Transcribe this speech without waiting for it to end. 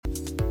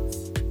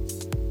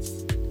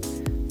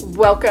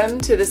Welcome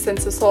to the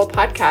Sense of Soul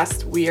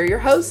podcast. We are your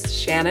hosts,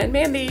 Shanna and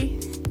Mandy.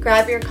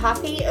 Grab your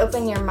coffee,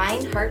 open your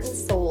mind, heart, and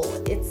soul.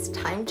 It's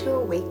time to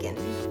awaken.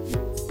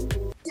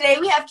 Today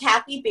we have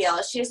Kathy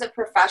Beal. She's a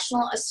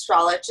professional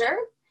astrologer,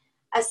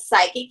 a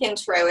psychic and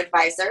tarot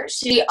advisor.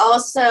 She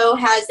also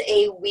has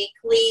a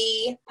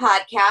weekly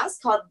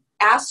podcast called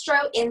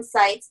Astro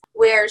Insights,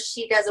 where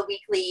she does a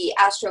weekly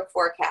astro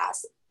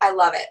forecast. I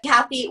love it.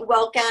 Kathy,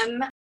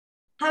 welcome.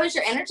 How is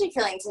your energy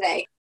feeling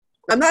today?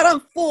 I'm not on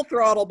full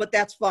throttle, but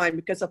that's fine,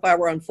 because if I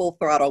were on full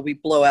throttle, we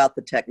blow out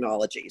the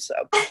technology. So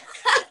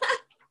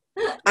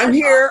I'm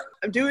here.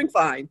 I'm doing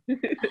fine.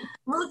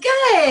 Well,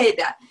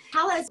 good.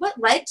 Tell us what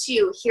led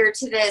you here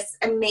to this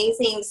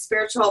amazing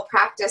spiritual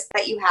practice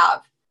that you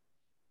have.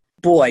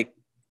 Boy,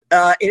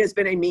 it has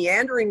been a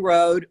meandering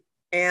road,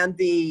 and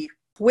the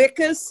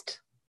quickest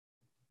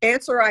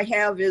answer I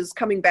have is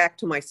coming back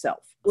to myself.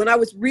 When I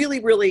was really,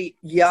 really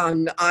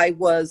young, I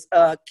was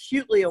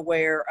acutely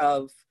aware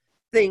of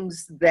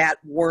things that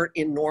weren't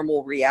in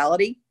normal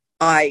reality.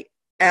 I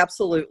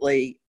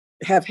absolutely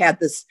have had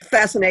this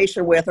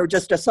fascination with, or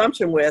just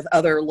assumption with,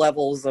 other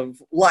levels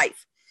of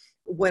life.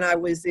 When I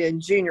was in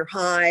junior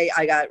high,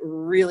 I got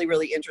really,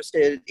 really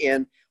interested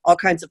in all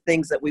kinds of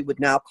things that we would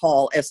now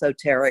call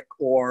esoteric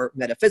or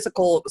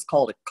metaphysical. It was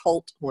called a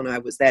cult when I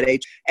was that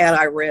age. And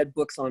I read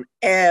books on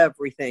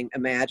everything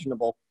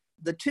imaginable.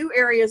 The two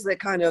areas that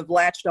kind of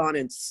latched on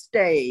and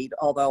stayed,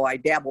 although I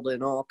dabbled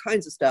in all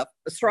kinds of stuff,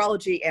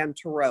 astrology and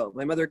tarot.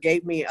 My mother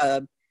gave me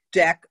a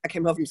deck. I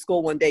came home from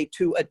school one day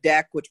to a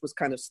deck, which was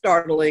kind of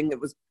startling.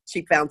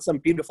 She found some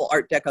beautiful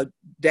Art Deco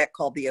deck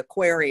called the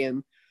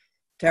Aquarian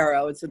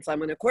Tarot. And since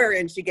I'm an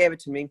Aquarian, she gave it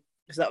to me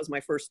because that was my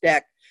first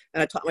deck.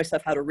 And I taught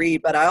myself how to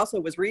read. But I also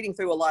was reading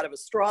through a lot of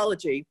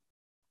astrology,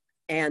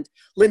 and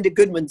Linda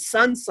Goodman's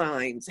sun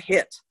signs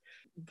hit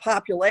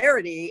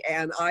popularity,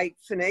 and I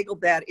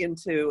finagled that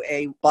into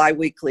a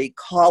biweekly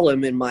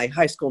column in my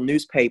high school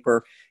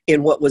newspaper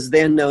in what was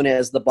then known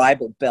as the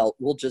Bible Belt.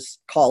 We'll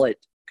just call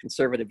it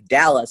Conservative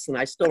Dallas, and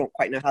I still don't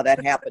quite know how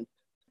that happened.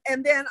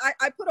 And then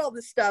I put all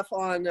this stuff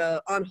on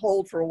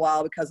hold for a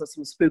while because of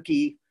some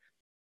spooky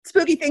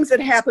things that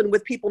happened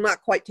with people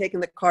not quite taking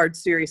the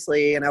cards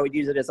seriously, and I would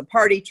use it as a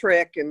party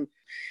trick. And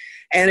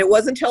it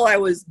wasn't until I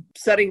was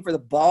studying for the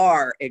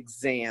bar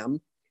exam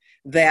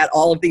that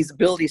all of these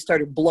abilities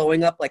started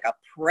blowing up like a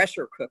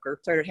pressure cooker,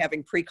 started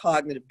having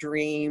precognitive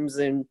dreams,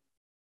 and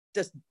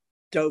just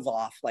dove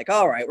off like,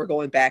 all right, we're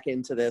going back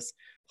into this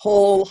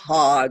whole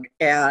hog.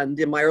 And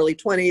in my early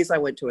 20s, I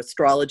went to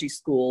astrology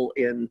school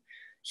in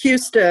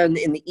Houston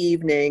in the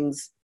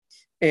evenings,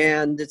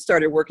 and it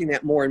started working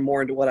that more and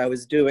more into what I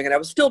was doing. And I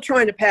was still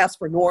trying to pass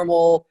for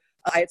normal.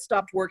 I had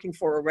stopped working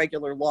for a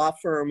regular law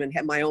firm and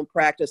had my own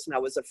practice, and I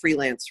was a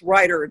freelance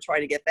writer and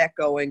trying to get that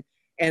going.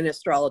 And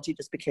astrology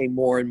just became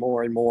more and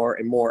more and more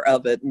and more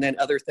of it. And then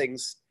other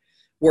things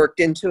worked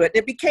into it.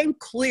 And it became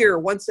clear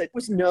once it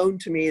was known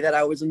to me that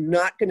I was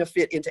not going to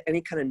fit into any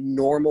kind of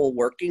normal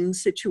working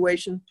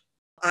situation.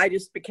 I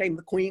just became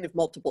the queen of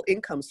multiple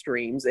income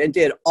streams and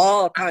did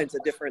all kinds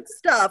of different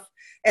stuff.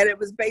 And it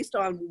was based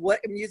on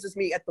what amuses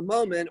me at the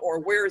moment,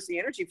 or where is the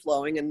energy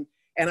flowing.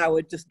 And I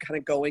would just kind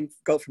of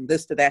go from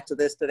this to that to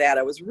this to that.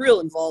 I was real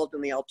involved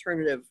in the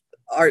alternative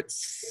art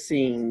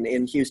scene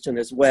in Houston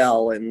as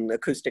well, and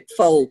acoustic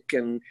folk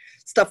and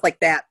stuff like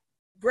that.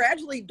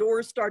 Gradually,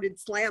 doors started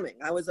slamming.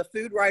 I was a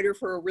food writer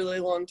for a really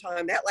long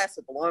time. That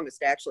lasted the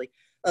longest, actually.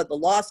 The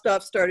law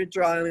stuff started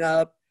drying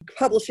up.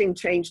 Publishing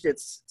changed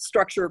its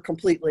structure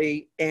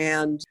completely,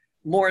 and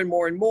more and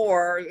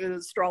more,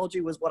 astrology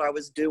was what I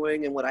was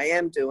doing and what I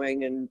am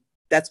doing, and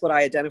that's what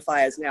I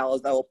identify as now,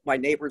 although my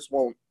neighbors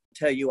won't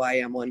tell you I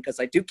am one, because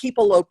I do keep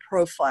a low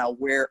profile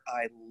where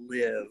I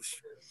live.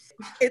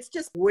 It's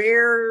just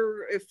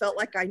where it felt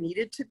like I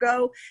needed to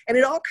go. And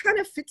it all kind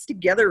of fits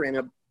together in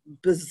a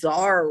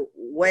bizarre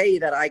way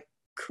that I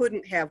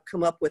couldn't have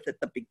come up with at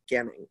the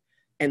beginning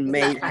and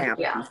made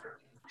happen. Yeah.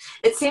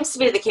 It seems to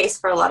be the case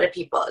for a lot of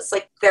people. It's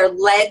like they're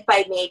led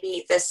by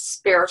maybe this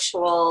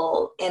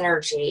spiritual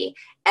energy,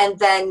 and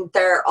then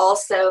they're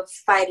also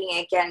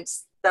fighting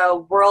against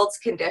the world's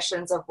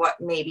conditions of what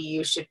maybe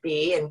you should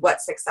be and what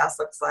success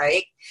looks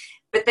like.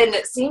 But then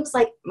it seems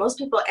like most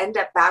people end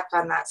up back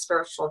on that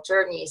spiritual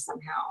journey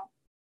somehow.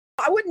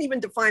 I wouldn't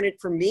even define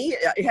it for me.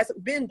 It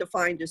hasn't been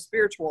defined as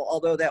spiritual,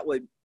 although that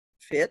would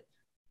fit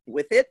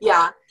with it.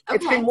 Yeah. Okay.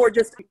 It's been more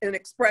just an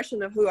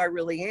expression of who I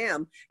really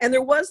am. And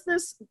there was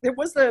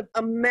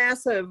a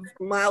massive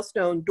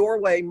milestone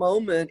doorway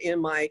moment in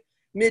my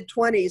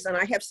mid-20s, and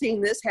I have seen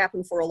this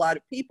happen for a lot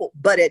of people,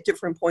 but at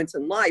different points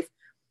in life,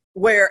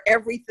 where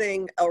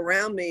everything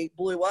around me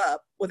blew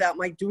up without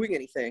my doing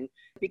anything.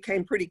 It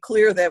became pretty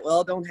clear that,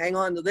 well, don't hang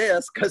on to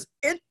this because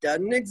it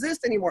doesn't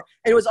exist anymore.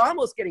 And it was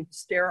almost getting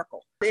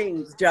hysterical.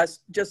 Things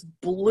just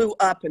blew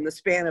up in the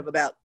span of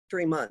about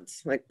 3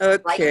 months. Like,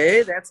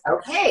 okay, that's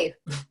okay,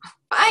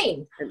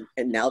 fine.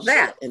 And now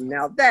that, and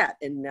now that,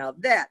 and now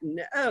that. And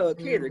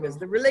okay, there goes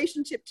the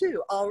relationship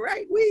too. All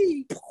right,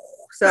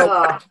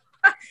 So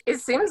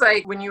it seems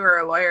like when you were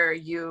a lawyer,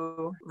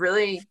 you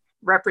really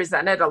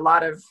represented a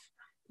lot of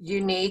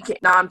unique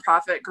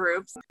nonprofit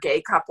groups,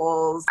 gay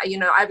couples.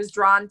 I was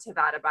drawn to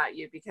that about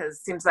you because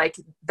it seems like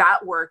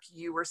that work,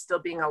 you were still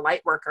being a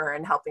light worker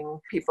and helping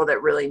people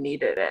that really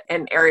needed it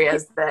in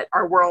areas that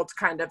our world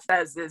kind of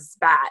says is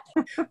bad.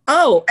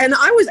 Oh, and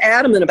I was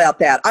adamant about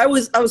that. I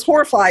was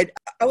horrified.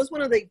 I was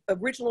one of the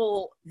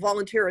original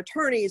volunteer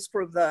attorneys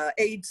for the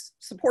AIDS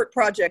support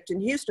project in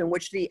Houston,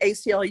 which the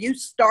ACLU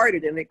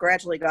started, and it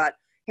gradually got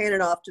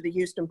handed off to the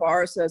Houston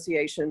Bar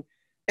Association.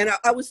 And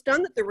I was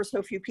stunned that there were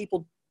so few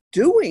people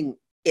doing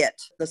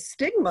it. The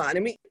stigma. And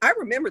I mean, I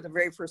remember the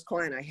very first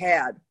client I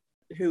had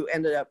who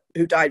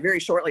died very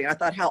shortly. And I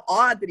thought how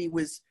odd that he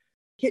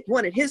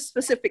wanted his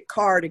specific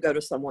car to go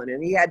to someone,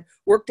 and he had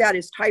worked out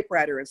his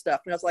typewriter and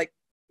stuff. And I was like,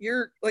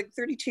 you're like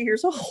 32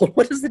 years old.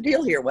 What is the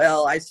deal here?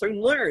 Well, I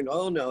soon learned.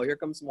 Oh no, here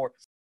comes more.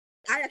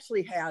 I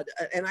actually had,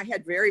 and I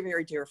had very,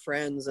 very dear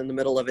friends in the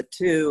middle of it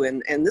too.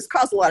 And this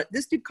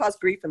did cause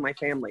grief in my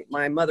family.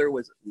 My mother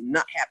was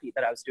not happy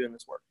that I was doing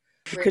this work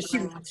because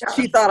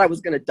she thought I was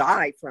going to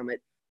die from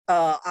it.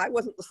 I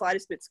wasn't the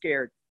slightest bit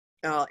scared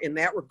in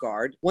that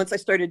regard. Once I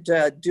started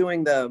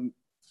doing the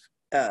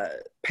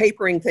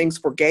papering things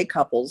for gay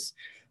couples,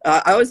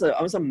 I was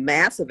a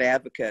massive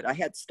advocate. I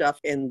had stuff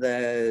in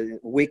the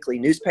weekly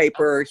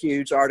newspaper,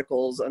 huge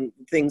articles on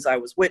things I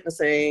was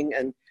witnessing,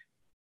 and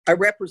I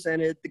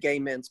represented the gay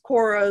men's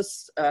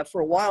chorus.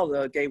 For a while,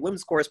 the gay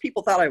women's chorus,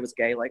 people thought I was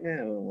gay, like,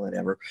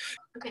 whatever.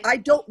 Okay. I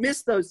don't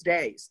miss those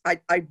days.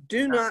 I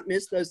do not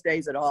miss those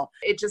days at all.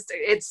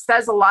 It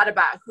says a lot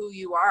about who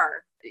you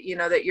are,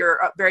 that you're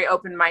very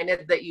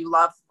open-minded, that you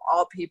love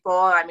all people.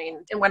 I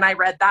mean, and when I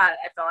read that,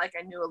 I felt like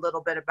I knew a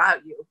little bit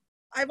about you.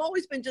 I've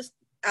always been just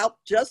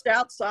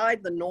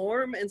outside the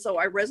norm. And so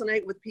I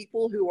resonate with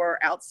people who are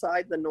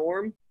outside the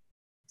norm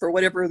for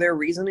whatever their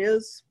reason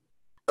is.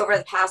 Over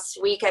the past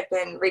week, I've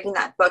been reading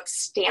that book,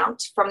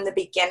 Stamped, from the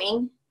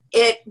beginning.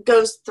 It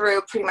goes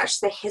through pretty much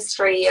the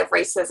history of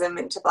racism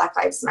into Black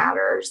Lives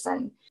Matters.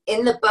 And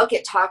in the book,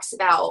 it talks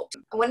about,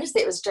 I want to say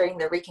it was during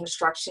the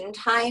Reconstruction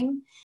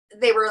time,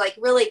 they were like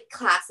really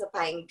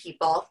classifying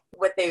people,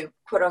 what they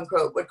quote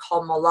unquote would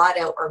call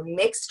mulatto or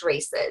mixed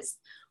races,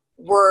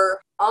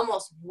 were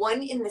almost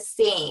one in the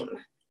same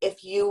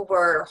if you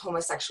were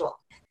homosexual.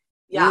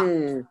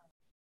 Yeah.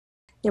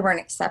 They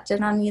weren't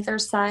accepted on either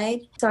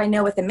side. So I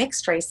know with the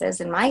mixed races,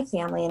 in my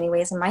family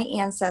anyways, in my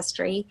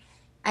ancestry,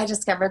 I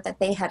discovered that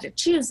they had to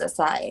choose a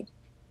side.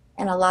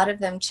 And a lot of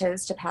them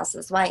chose to pass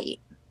as white.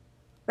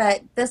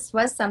 But this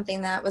was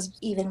something that was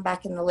even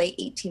back in the late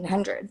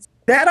 1800s.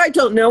 That I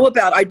don't know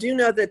about. I do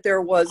know that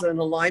there was an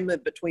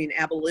alignment between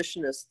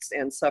abolitionists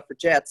and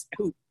suffragettes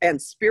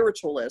and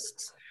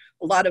spiritualists.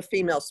 A lot of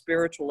female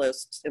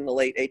spiritualists in the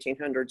late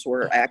 1800s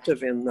were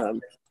active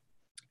in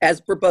as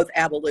for both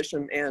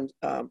abolition and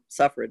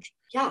suffrage.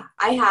 Yeah,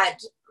 I had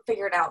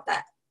figured out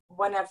that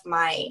one of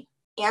my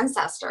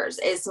ancestors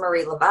is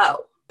Marie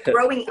Laveau.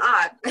 Growing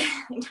up,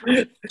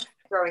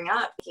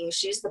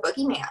 she's the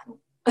boogeyman.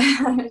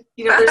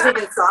 There's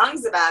even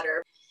songs about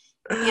her.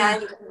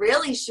 And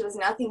really, she was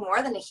nothing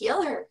more than a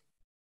healer.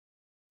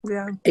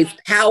 Yeah. A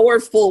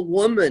powerful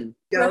woman.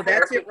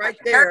 That's it right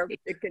there.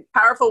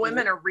 Powerful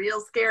women are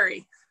real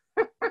scary.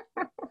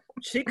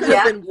 She could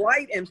have been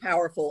white and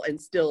powerful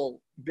and still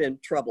been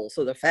trouble.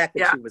 So the fact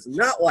that she was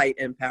not white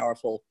and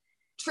powerful.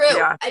 True.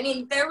 Yeah. I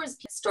mean, there was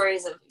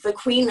stories of the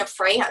Queen of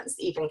France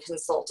even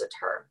consulted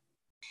her.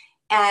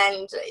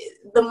 And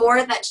the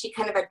more that she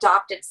kind of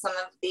adopted some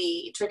of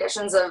the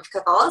traditions of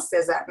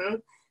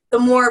Catholicism, the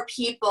more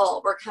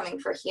people were coming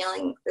for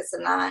healing, this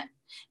and that.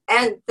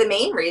 And the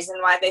main reason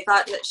why they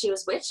thought that she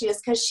was witchy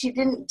is because she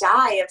didn't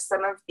die of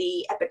some of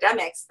the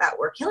epidemics that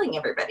were killing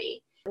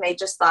everybody. And they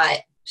just thought,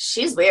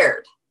 she's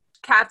weird.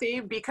 Kathy,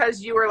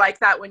 because you were like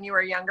that when you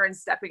were younger and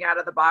stepping out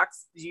of the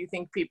box, do you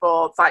think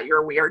people thought you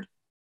were weird?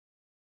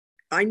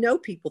 I know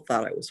people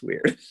thought I was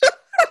weird.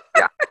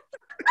 Yeah.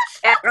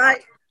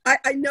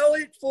 I know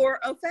it for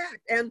a fact.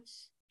 And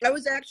I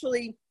was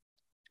actually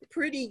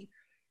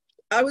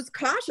I was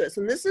cautious.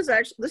 And this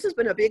has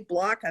been a big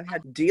block I've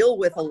had to deal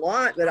with a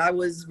lot, but I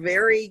was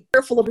very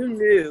careful of who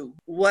knew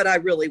what I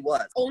really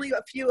was. Only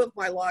a few of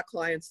my law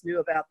clients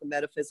knew about the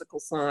metaphysical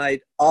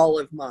side. All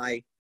of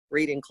my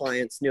reading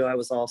clients knew I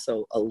was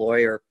also a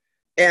lawyer.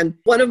 And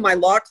one of my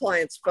law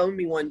clients phoned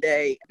me one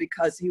day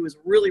because he was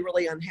really,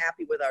 really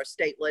unhappy with our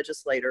state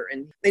legislator.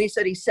 And then he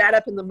said he sat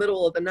up in the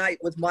middle of the night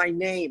with my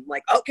name,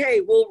 like, okay,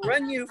 we'll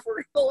run you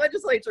for the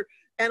legislature.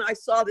 And I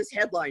saw this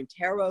headline,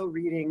 tarot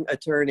reading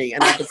attorney,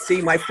 and I could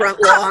see my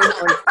front lawn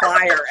on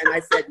fire. And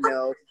I said,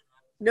 no,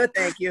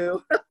 thank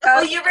you.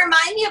 Well, you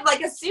remind me of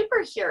like a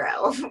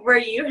superhero where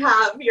you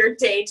have your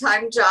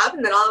daytime job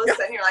and then all of a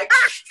sudden you're like,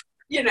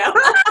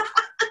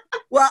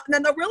 Well,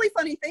 then the really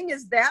funny thing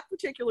is that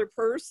particular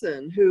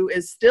person who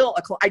is still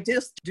I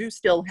just do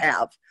still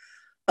have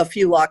a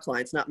few law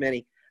clients, not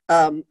many.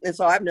 And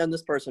so I've known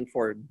this person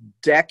for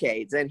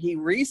decades. And he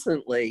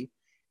recently,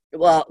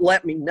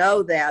 let me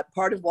know that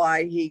part of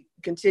why he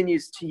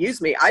continues to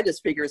use me. I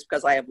just figure it's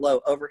because I have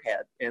low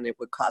overhead and it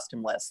would cost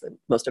him less than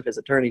most of his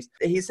attorneys.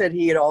 He said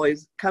he had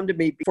always come to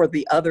me for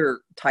the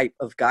other type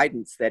of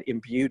guidance that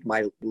imbued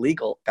my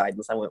legal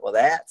guidance. I went, well,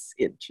 that's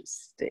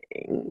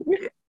interesting.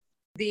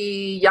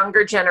 The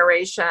younger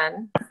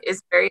generation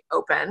is very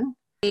open.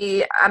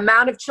 The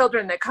amount of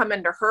children that come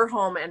into her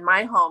home and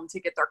my home to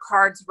get their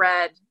cards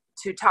read,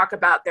 to talk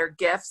about their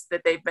gifts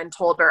that they've been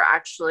told are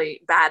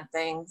actually bad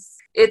things.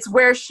 It's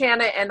where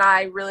Shanna and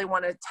I really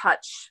want to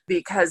touch,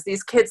 because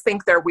these kids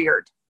think they're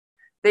weird.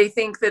 They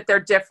think that they're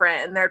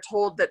different, and they're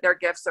told that their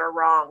gifts are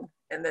wrong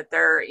and that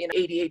they're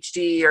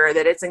ADHD or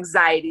that it's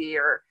anxiety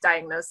or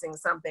diagnosing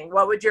something.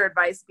 What would your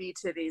advice be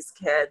to these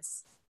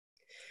kids?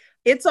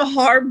 It's a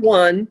hard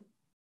one,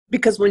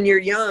 because when you're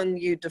young,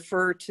 you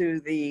defer to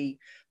the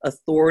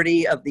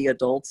authority of the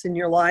adults in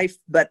your life.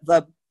 But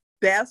the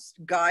best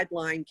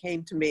guideline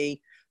came to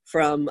me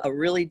from a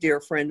really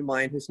dear friend of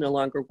mine who's no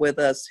longer with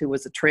us, who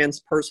was a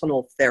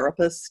transpersonal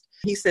therapist.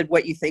 He said,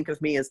 what you think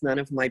of me is none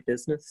of my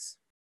business.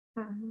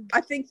 Mm-hmm.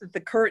 I think that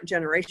the current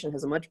generation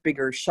has a much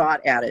bigger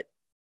shot at it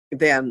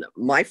than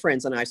my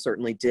friends and I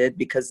certainly did,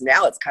 because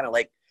now it's kind of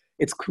like,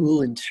 it's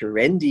cool and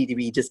trendy to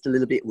be just a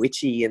little bit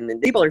witchy, and then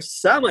people are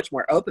so much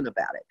more open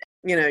about it.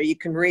 You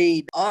can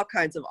read all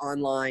kinds of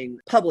online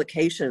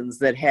publications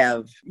that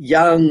have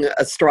young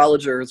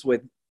astrologers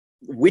with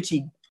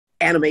witchy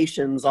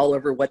animations all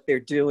over what they're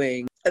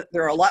doing.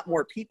 There are a lot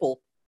more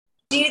people.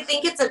 Do you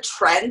think it's a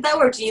trend, though,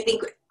 or do you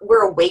think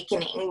we're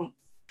awakening?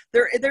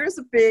 There is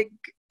a big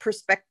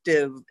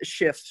perspective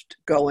shift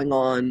going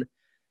on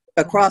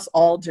across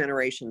all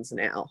generations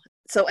now.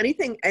 So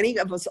any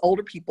of us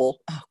older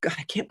people, oh God,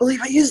 I can't believe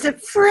I used that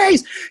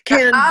phrase,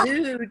 can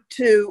do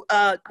to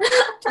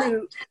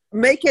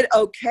make it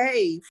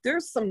okay.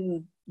 There's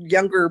some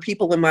younger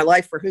people in my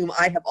life for whom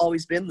I have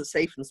always been the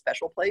safe and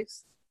special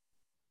place.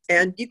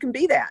 And you can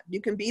be that. You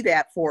can be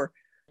that for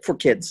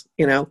kids.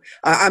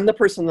 I'm the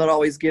person that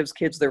always gives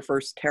kids their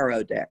first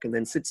tarot deck and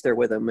then sits there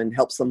with them and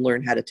helps them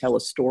learn how to tell a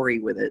story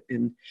with it.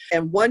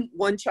 And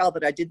one child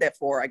that I did that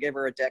for, I gave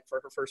her a deck for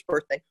her first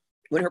birthday.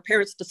 When her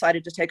parents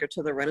decided to take her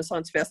to the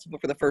Renaissance Festival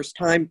for the first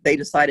time, they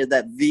decided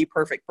that the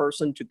perfect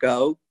person to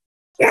go.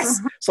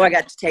 Yes. So I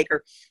got to take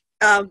her.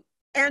 And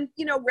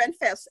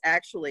Renfest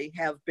actually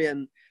have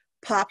been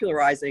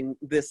popularizing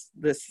this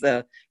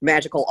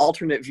magical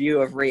alternate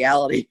view of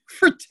reality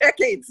for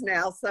decades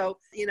now. So,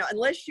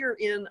 unless you're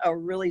in a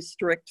really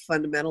strict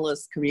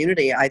fundamentalist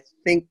community, I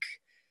think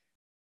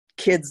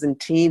kids and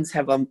teens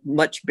have a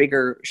much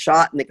bigger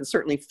shot, and they can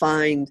certainly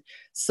find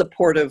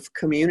supportive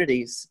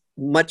communities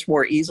much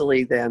more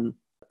easily than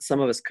some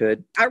of us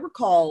could. I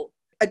recall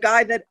a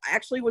guy that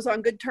actually was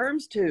on good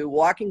terms to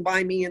walking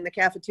by me in the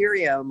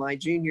cafeteria my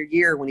junior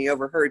year when he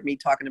overheard me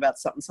talking about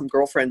something some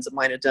girlfriends of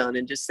mine had done,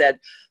 and just said,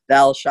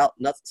 "Thou shalt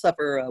not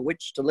suffer a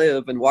witch to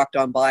live," and walked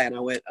on by. And I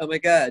went, oh my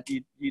God,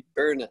 you'd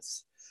burn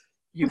us.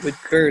 You would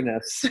burn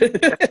us.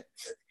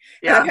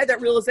 Yeah. And I had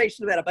that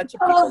realization about a bunch of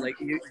people. Like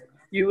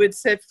you would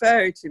set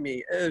fire to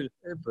me. Oh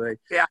boy.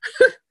 Yeah.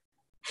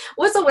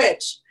 What's a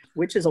witch?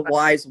 Witch is a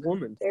wise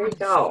woman. There you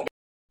go.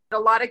 A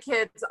lot of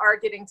kids are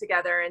getting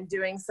together and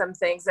doing some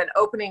things and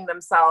opening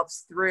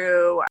themselves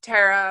through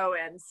tarot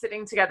and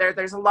sitting together.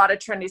 There's a lot of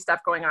trendy stuff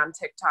going on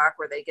TikTok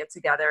where they get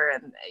together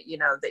and,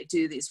 they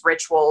do these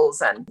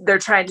rituals, and they're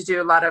trying to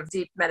do a lot of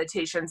deep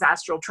meditations,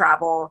 astral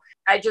travel.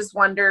 I just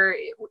wonder,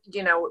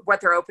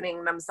 what they're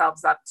opening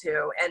themselves up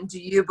to. And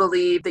do you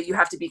believe that you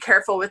have to be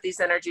careful with these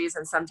energies,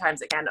 and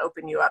sometimes it can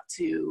open you up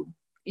to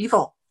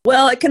evil?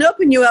 Well, it can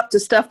open you up to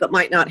stuff that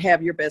might not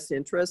have your best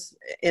interests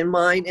in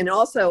mind. And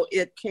also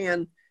it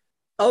can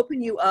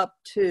open you up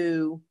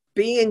to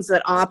beings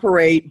that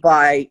operate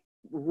by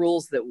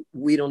rules that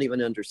we don't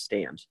even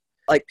understand.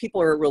 Like,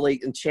 people are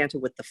really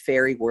enchanted with the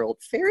fairy world.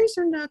 Fairies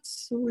are not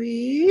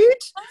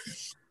sweet.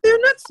 They're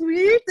not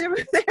sweet.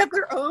 They have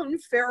their own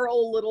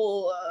feral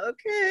little,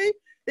 they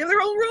have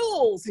their own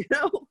rules,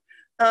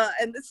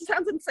 And this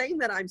sounds insane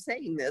that I'm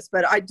saying this,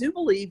 but I do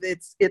believe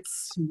it's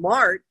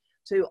smart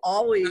to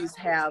always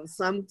have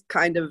some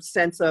kind of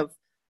sense of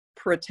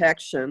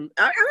protection.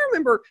 I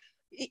remember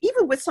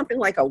even with something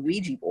like a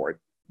Ouija board,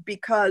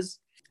 because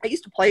I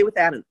used to play with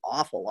that an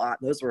awful lot.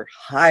 Those were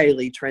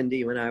highly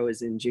trendy when I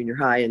was in junior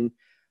high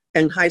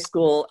and high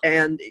school,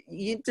 and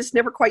you just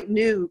never quite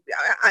knew.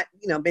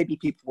 Maybe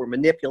people were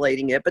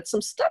manipulating it, but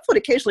some stuff would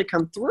occasionally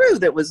come through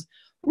that was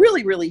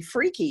really, really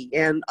freaky.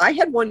 And I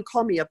had one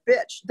call me a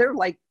bitch. They're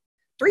like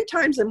 3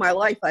 times in my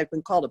life I've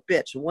been called a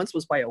bitch, and once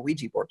was by a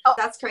Ouija board. Oh,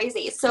 that's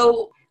crazy.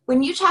 So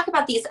when you talk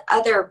about these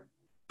other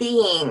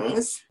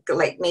beings,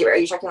 like, maybe are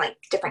you talking like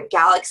different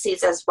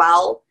galaxies as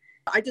well?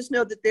 I just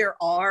know that there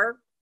are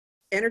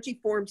energy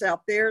forms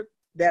out there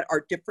that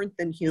are different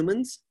than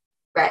humans.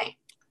 Right.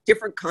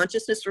 Different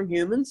consciousness from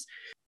humans.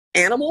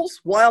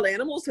 Animals, wild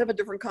animals have a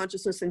different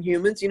consciousness than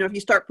humans. If you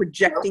start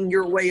projecting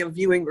your way of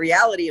viewing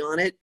reality on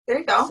it, there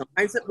you go.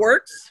 Sometimes it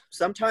works.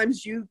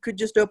 Sometimes you could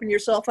just open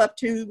yourself up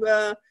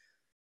to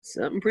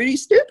something pretty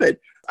stupid.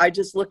 I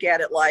just look at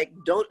it like,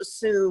 don't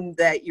assume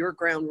that your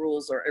ground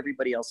rules are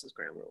everybody else's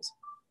ground rules.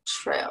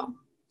 True.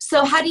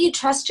 So how do you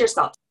trust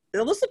yourself?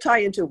 It'll also tie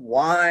into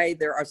why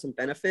there are some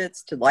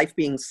benefits to life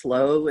being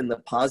slow and the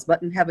pause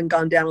button having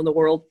gone down in the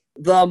world.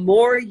 The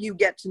more you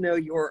get to know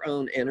your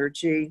own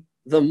energy,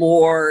 the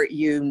more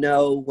you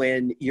know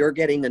when you're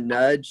getting a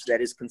nudge that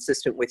is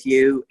consistent with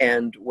you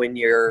and when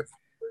you're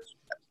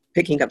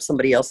picking up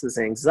somebody else's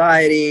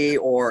anxiety,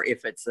 or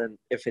if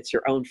it's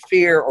your own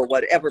fear or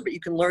whatever. But you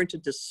can learn to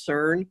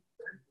discern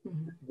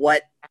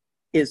what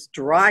is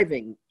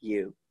driving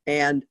you.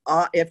 And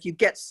if you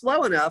get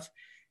slow enough,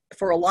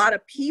 for a lot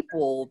of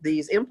people,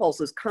 these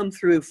impulses come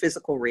through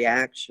physical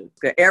reactions.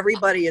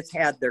 Everybody has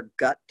had their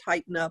gut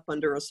tighten up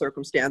under a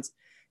circumstance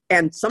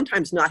and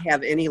sometimes not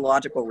have any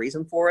logical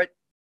reason for it.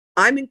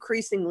 I'm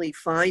increasingly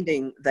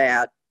finding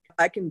that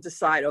I can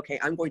decide, okay,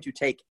 I'm going to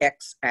take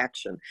X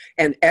action.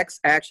 And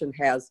X action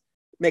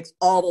makes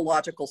all the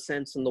logical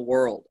sense in the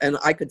world. And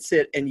I could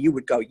sit and you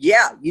would go,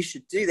 yeah, you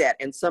should do that.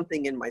 And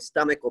something in my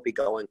stomach will be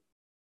going,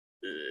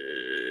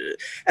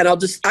 and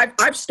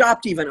I've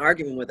stopped even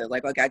arguing with it.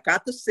 Like, I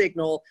got the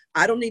signal.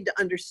 I don't need to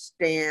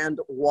understand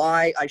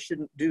why I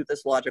shouldn't do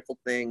this logical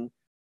thing,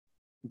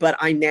 but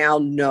I now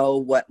know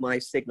what my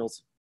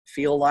signals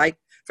feel like.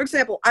 For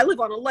example, I live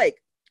on a lake.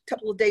 A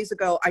couple of days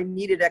ago, I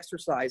needed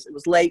exercise. It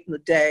was late in the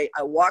day.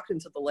 I walked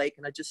into the lake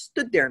and I just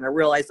stood there and I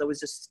realized I was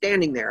just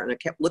standing there and I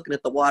kept looking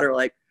at the water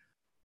like,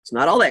 it's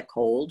not all that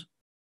cold.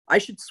 I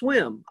should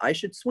swim. I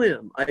should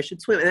swim. I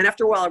should swim. And then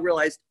after a while, I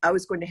realized I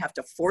was going to have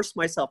to force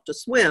myself to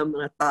swim.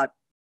 And I thought,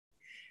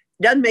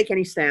 it doesn't make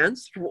any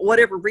sense. For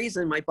whatever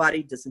reason, my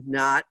body does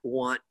not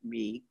want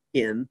me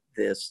in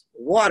this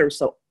water.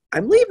 So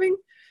I'm leaving.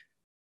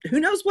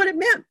 Who knows what it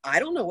meant? I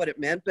don't know what it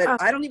meant,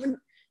 but I don't even,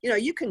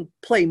 you can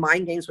play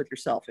mind games with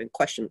yourself and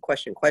question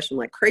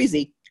like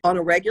crazy on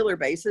a regular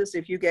basis.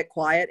 If you get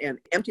quiet and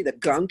empty the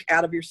gunk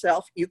out of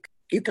yourself,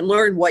 you can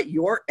learn what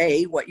your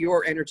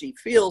energy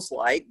feels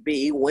like,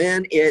 B,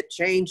 when it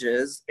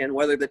changes, and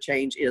whether the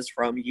change is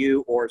from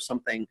you or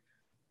something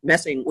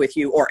messing with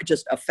you or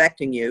just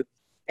affecting you.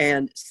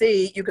 And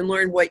C, you can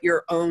learn what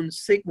your own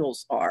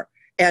signals are.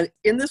 And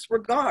in this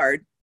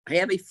regard, I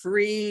have a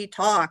free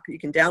talk you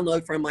can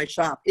download from my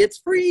shop. It's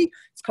free.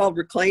 It's called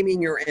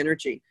Reclaiming Your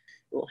Energy.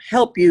 It will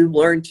help you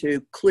learn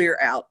to clear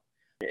out.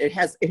 It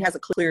has a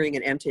clearing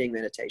and emptying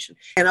meditation.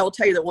 And I will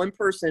tell you that one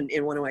person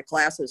in one of my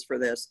classes for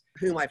this,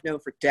 whom I've known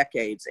for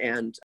decades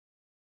and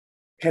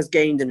has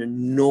gained an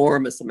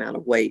enormous amount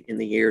of weight in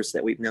the years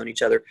that we've known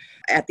each other,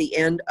 at the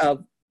end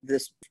of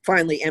this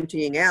finally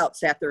emptying out,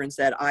 sat there and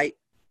said, I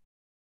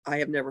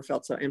have never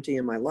felt so empty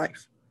in my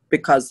life,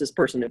 because this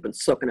person had been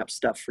soaking up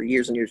stuff for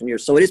years and years and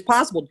years. So it is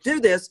possible to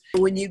do this.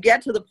 When you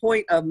get to the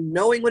point of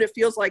knowing what it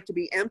feels like to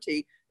be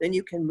empty, then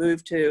you can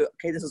move to,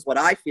 okay, this is what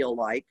I feel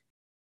like.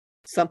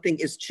 Something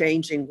is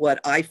changing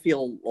what I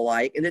feel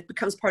like, and it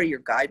becomes part of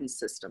your guidance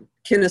system.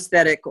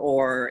 Kinesthetic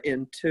or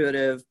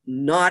intuitive,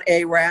 not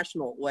a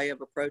rational way of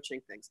approaching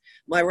things.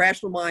 My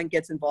rational mind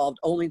gets involved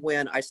only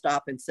when I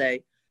stop and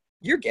say,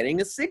 you're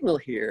getting a signal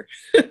here.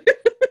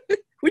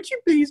 Would you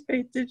please pay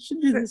attention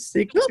to the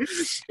signal?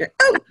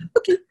 Oh,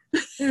 okay.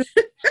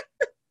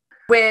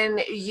 When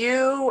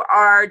you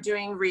are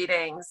doing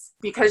readings,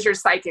 because you're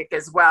psychic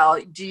as well,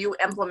 do you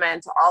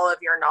implement all of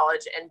your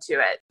knowledge into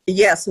it?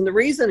 Yes, and the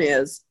reason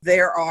is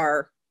there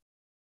are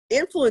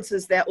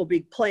influences that will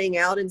be playing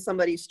out in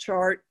somebody's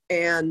chart,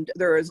 and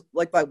there is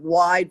like a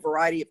wide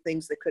variety of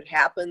things that could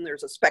happen.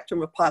 There's a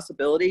spectrum of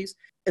possibilities.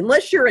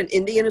 Unless you're an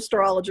Indian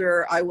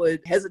astrologer, I would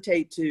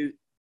hesitate to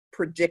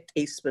predict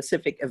a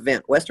specific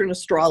event. Western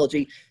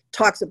astrology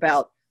talks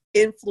about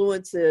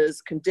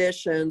influences,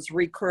 conditions,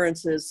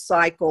 recurrences,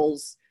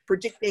 cycles,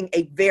 predicting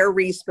a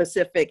very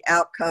specific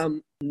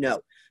outcome.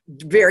 No,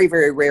 very,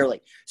 very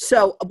rarely.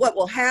 So what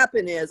will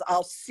happen is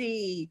I'll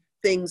see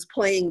things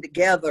playing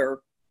together,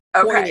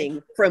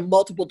 pointing from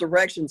multiple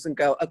directions and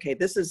go, okay,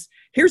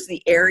 here's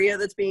the area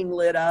that's being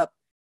lit up,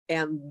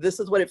 and this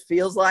is what it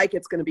feels like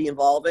it's going to be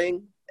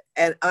involving.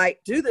 And I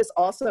do this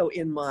also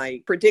in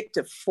my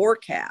predictive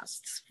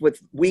forecasts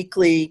with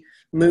weekly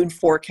moon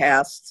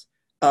forecasts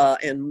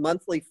and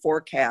monthly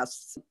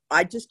forecasts.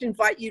 I just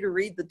invite you to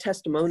read the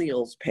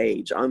testimonials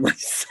page on my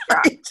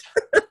site.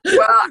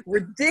 Well,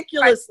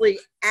 ridiculously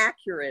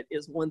accurate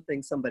is one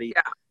thing somebody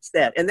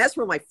said. And that's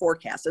for my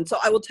forecast. And so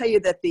I will tell you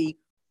that the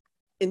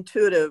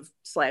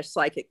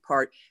intuitive/psychic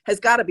part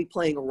has got to be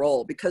playing a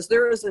role, because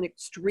there is an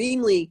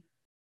extremely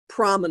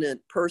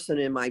prominent person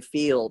in my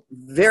field,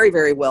 very,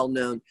 very well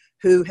known,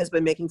 who has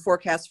been making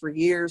forecasts for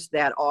years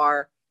that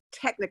are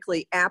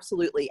technically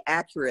absolutely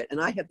accurate. And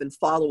I have been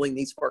following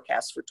these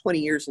forecasts for 20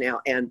 years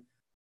now, and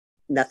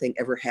nothing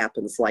ever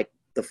happens like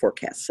the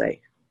forecasts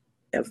say,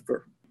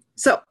 ever.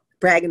 So,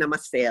 bragging on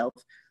myself.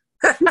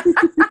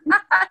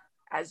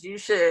 As you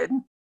should.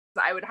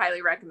 I would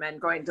highly recommend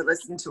going to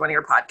listen to one of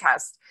your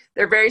podcasts.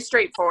 They're very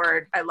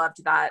straightforward. I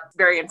loved that.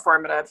 Very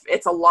informative.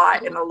 It's a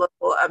lot in a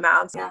little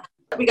amount. Yeah.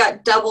 We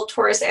got double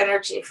Taurus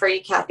energy for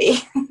you, Kathy.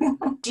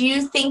 Do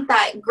you think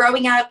that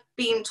growing up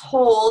being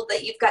told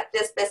that you've got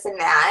this, and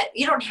that,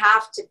 you don't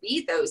have to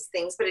be those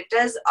things, but it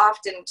does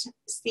often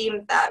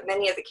seem that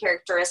many of the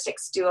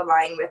characteristics do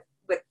align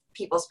with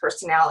people's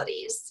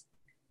personalities.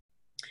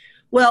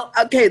 Well,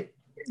 okay,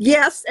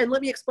 yes, and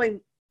let me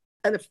explain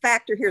a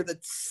factor here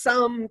that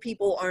some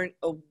people aren't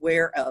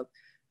aware of.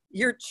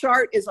 Your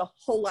chart is a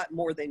whole lot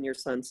more than your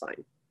sun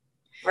sign.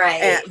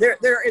 Right. And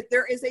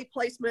there is a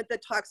placement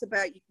that talks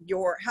about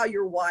how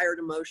you're wired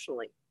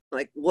emotionally,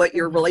 like what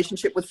your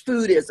relationship with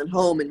food is and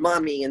home and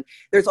mommy. And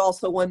there's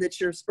also one that's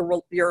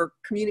your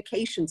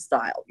communication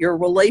style, your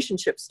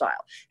relationship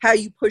style, how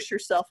you push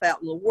yourself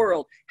out in the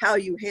world, how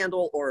you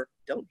handle or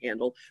don't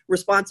handle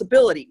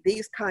responsibility,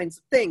 these kinds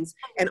of things.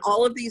 And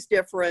all of these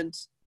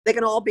they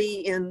can all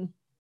be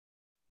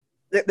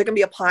there can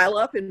be a pile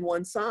up in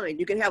one sign.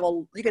 You can have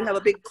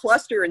a big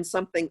cluster in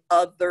something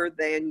other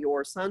than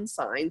your sun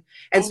sign.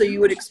 And so you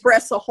would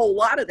express a whole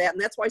lot of that.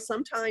 And that's why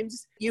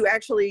sometimes you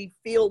actually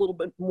feel a little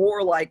bit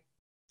more like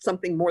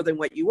something more than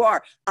what you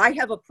are. I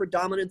have a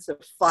predominance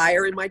of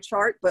fire in my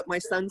chart, but my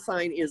sun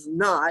sign is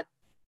not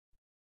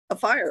a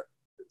fire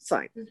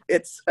sign.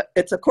 It's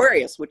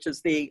Aquarius, which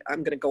is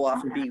I'm going to go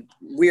off and be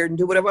weird and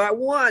do whatever I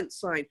want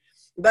sign.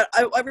 But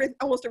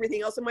almost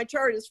everything else in my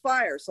chart is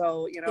fire.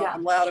 So,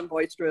 I'm loud and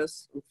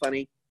boisterous and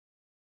funny.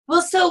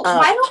 Well, so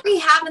why don't we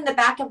have in the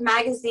back of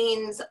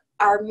magazines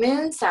our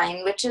moon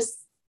sign, which is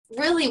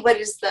really what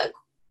is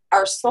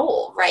our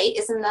soul, right?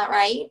 Isn't that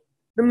right?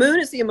 The moon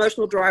is the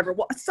emotional driver.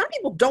 Well, some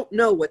people don't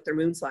know what their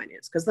moon sign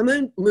is because the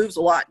moon moves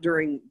a lot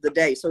during the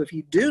day. So if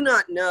you do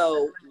not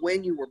know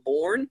when you were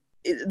born,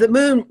 the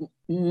moon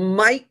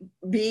might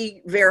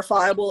be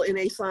verifiable in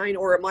a sign,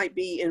 or it might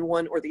be in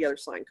one or the other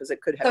sign because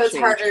it could have. So it's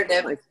harder to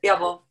be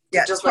able to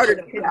it's harder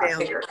to pin down.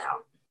 Figure it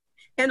out.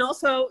 And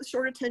also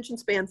short attention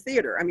span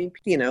theater. I mean,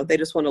 they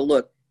just want to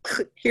look.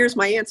 Here's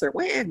my answer.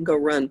 And go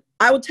run.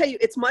 I will tell you,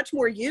 it's much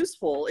more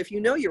useful if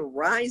you know your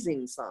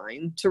rising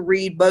sign to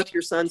read both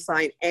your sun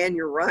sign and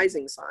your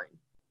rising sign.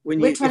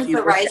 Which one's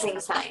the rising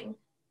sign?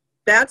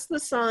 That's the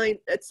sign.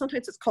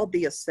 Sometimes it's called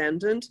the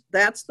ascendant.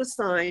 That's the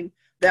sign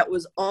that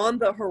was on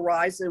the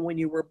horizon when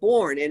you were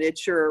born. And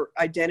it's your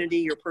identity,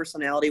 your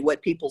personality,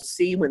 what people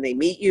see when they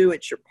meet you.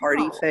 It's your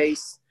party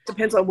face.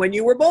 Depends on when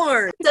you were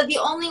born. So the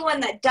only one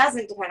that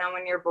doesn't depend on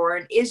when you're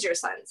born is your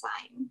sun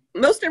sign.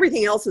 Most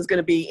everything else is going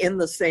to be in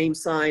the same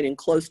sign and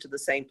close to the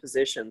same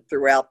position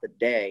throughout the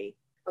day.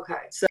 Okay.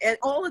 So, and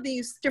all of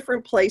these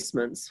different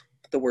placements,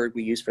 the word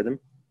we use for them,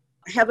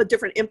 have a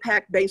different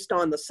impact based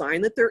on the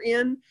sign that they're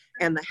in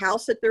and the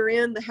house that they're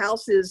in. The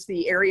house is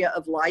the area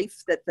of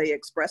life that they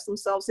express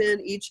themselves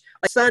in. Each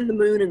sun, the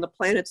moon, and the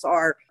planets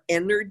are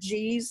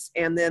energies,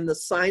 and then the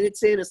sign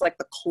it's in is like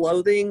the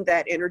clothing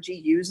that energy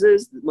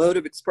uses, the mode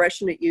of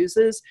expression it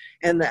uses,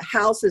 and the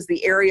house is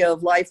the area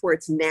of life where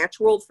it's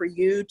natural for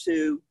you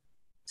to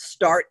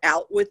start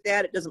out with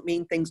that. It doesn't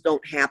mean things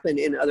don't happen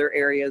in other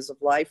areas of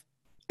life.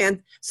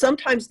 And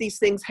sometimes these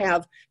things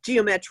have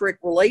geometric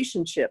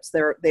relationships.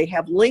 They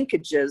have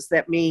linkages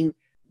that mean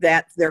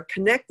that they're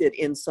connected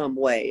in some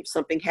way. If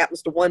something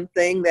happens to one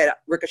thing, that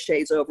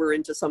ricochets over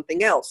into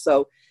something else.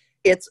 So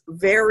it's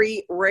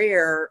very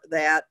rare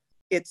that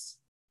it's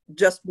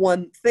just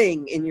one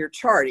thing in your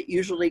chart. It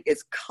usually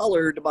is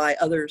colored by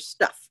other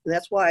stuff.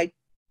 That's why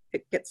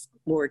it gets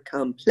more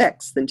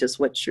complex than just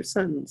what's your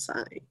sun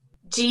sign.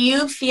 Do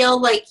you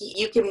feel like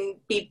you can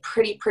be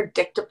pretty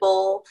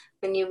predictable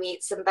when you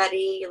meet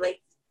somebody?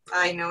 Like,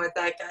 I know what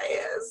that guy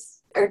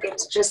is. Or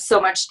it's just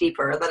so much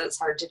deeper that it's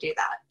hard to do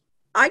that?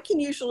 I can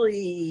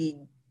usually,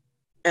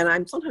 and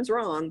I'm sometimes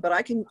wrong, but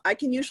I can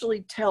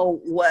usually tell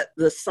what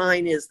the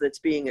sign is that's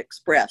being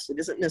expressed. It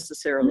isn't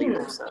necessarily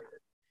your sun.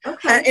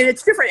 Okay. And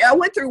it's different. I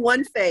went through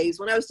one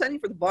phase when I was studying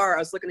for the bar. I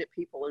was looking at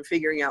people and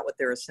figuring out what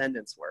their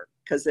ascendants were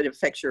because it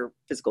affects your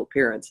physical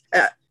appearance.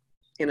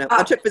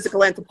 I took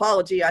physical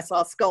anthropology. I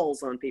saw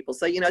skulls on people.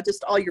 So,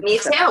 just all your... Me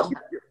too.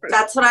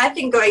 That's what I've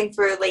been going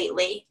through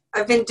lately.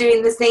 I've been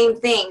doing the same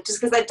thing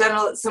just because I've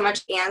done so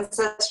much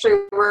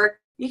ancestry work.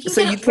 You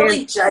can get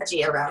really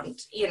judgy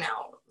around,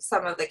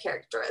 some of the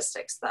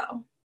characteristics,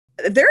 though.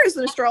 There is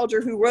an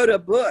astrologer who wrote a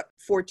book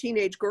for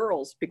teenage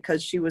girls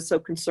because she was so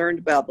concerned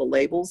about the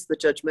labels, the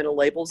judgmental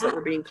labels that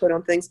were being put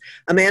on things.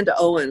 Amanda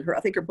Owen, I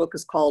think her book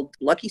is called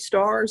Lucky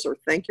Stars or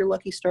Thank Your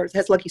Lucky Stars. It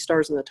has Lucky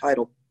Stars in the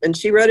title. And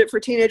she wrote it for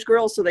teenage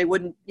girls so they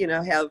wouldn't,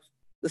 have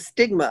the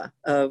stigma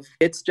of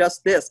it's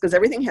just this, because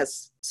everything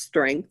has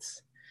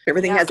strengths.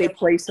 Everything has a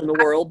place in the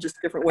world, just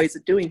different ways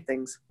of doing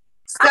things.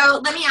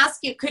 So let me ask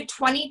you, could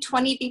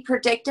 2020 be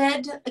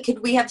predicted? Could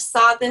we have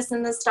saw this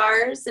in the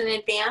stars in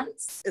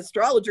advance?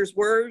 Astrologers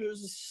were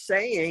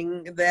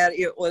saying that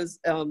it was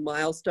a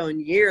milestone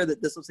year,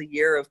 that this was a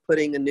year of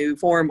putting a new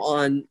form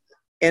on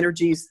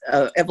energies,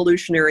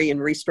 evolutionary and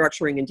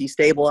restructuring and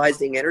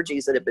destabilizing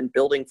energies that have been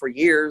building for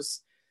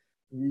years.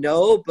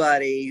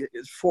 Nobody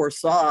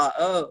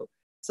foresaw,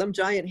 some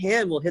giant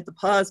hand will hit the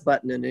pause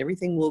button and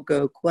everything will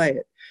go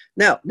quiet.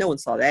 No one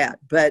saw that.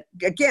 But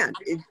again,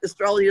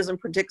 astrology doesn't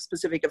predict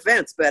specific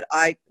events, but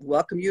I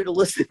welcome you to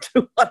listen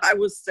to what I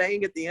was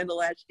saying at the end of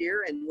last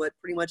year and what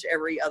pretty much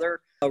every other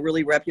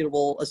really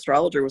reputable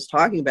astrologer was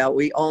talking about.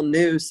 We all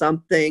knew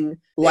something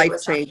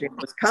life-changing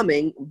was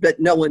coming, but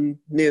no one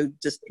knew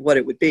just what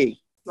it would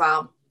be.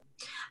 Wow.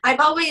 I've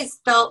always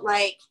felt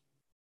like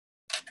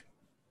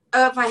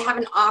if I have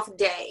an off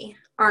day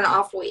or an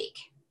off week,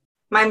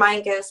 my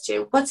mind goes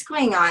to what's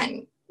going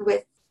on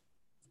with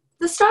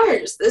the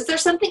stars. Is there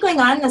something going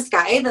on in the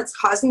sky that's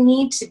causing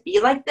me to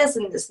be like this,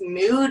 and this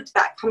mood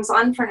that comes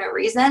on for no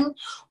reason,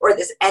 or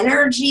this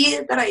energy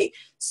that I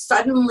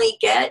suddenly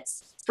get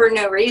for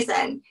no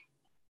reason?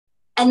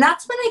 And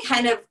that's when I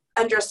kind of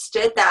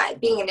understood that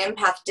being an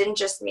empath didn't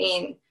just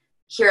mean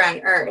here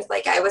on earth.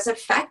 Like, I was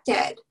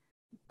affected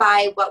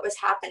by what was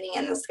happening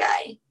in the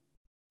sky.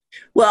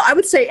 Well, I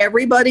would say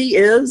everybody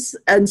is,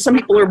 and some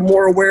people are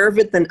more aware of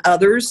it than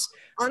others.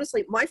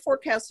 Honestly, my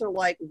forecasts are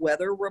like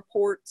weather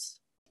reports.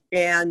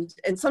 And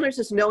sometimes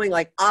just knowing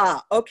like,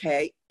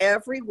 okay,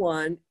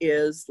 everyone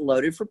is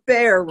loaded for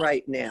bear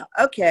right now.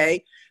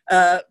 Okay,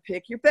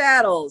 pick your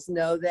battles.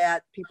 Know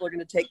that people are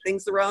going to take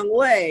things the wrong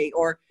way,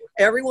 or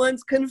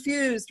everyone's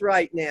confused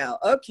right now.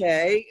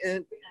 Okay,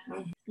 and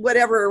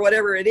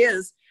whatever it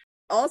is.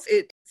 Also,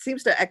 it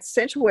seems to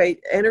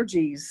accentuate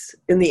energies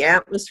in the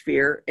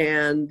atmosphere.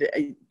 And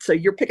so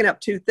you're picking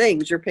up two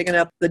things. You're picking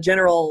up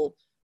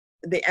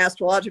the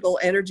astrological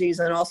energies,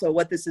 and also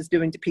what this is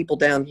doing to people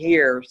down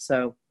here.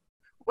 So.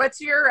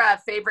 What's your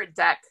favorite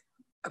deck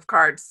of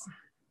cards?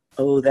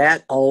 Oh,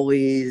 that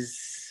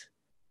always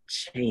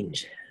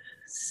changes.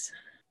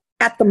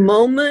 At the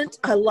moment,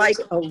 I like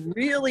a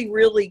really,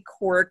 really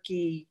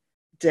quirky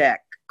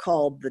deck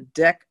called the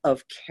Deck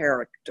of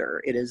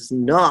Character. It is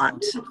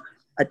not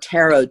a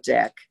tarot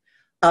deck.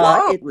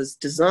 It was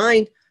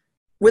designed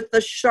with the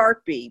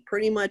Sharpie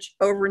pretty much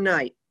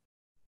overnight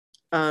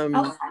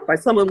by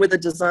someone with a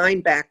design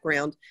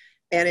background.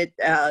 And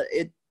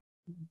it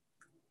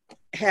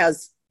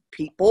has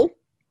people,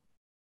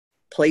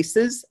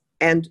 places,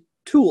 and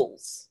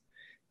tools.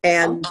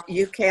 And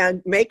you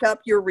can make up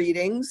your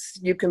readings.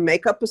 You can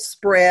make up a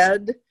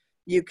spread.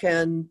 You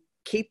can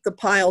keep the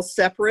piles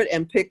separate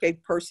and pick a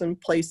person,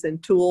 place,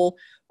 and tool,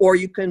 or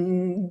you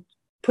can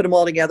put them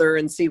all together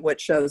and see what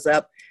shows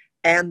up.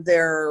 And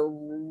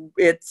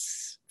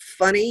it's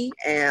funny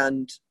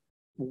and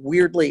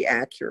weirdly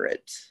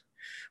accurate.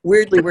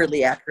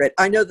 Weirdly accurate.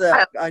 I know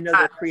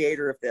the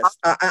creator of this.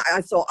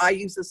 So I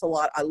use this a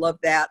lot. I love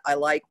that. I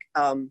like,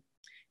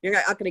 you're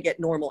not going to get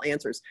normal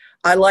answers.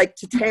 I like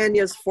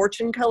Titania's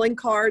fortune telling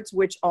cards,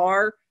 which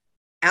are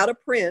out of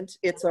print.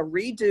 It's a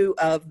redo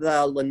of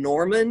the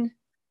Lenormand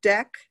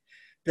deck,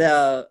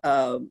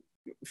 the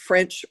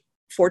French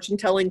fortune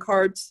telling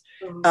cards.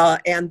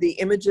 And the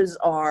images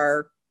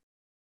are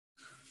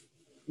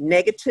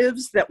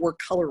negatives that were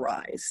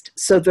colorized.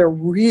 So they're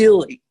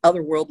really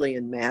otherworldly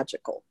and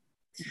magical.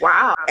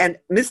 Wow. And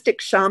Mystic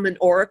Shaman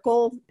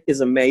Oracle is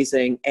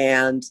amazing.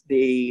 And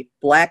the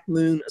Black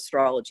Moon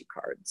astrology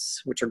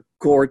cards, which are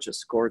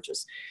gorgeous,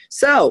 gorgeous.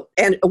 So,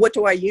 and what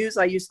do I use?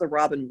 I use the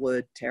Robin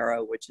Wood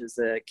Tarot, which is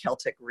a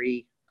Celtic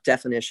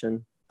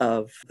redefinition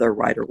of the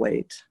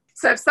Rider-Waite.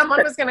 So if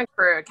someone was going to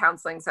for a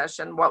counseling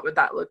session, what would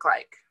that look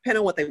like?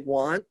 Depending on what they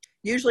want.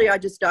 Usually I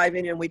just dive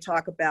in and we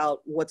talk about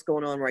what's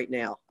going on right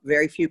now.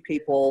 Very few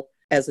people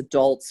as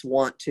adults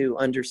want to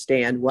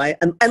understand why,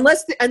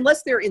 unless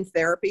they're in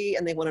therapy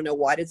and they want to know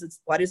why does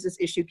this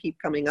issue keep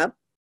coming up.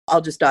 I'll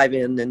just dive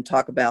in and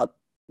talk about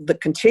the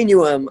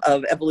continuum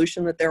of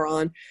evolution that they're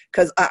on.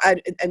 Because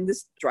and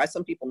this drives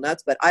some people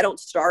nuts, but I don't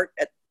start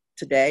at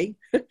today.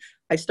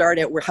 I start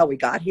at how we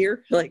got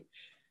here. Like,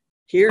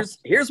 here's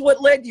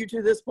what led you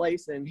to this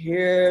place, and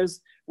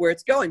here's where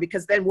it's going,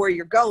 because then where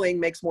you're going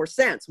makes more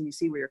sense when you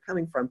see where you're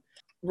coming from.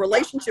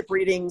 Relationship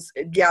readings,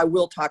 I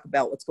will talk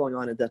about what's going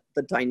on in the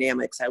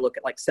dynamics. I look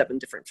at like 7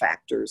 different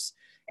factors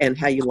and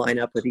how you line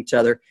up with each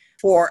other.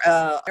 For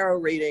tarot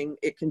reading,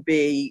 it can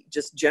be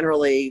just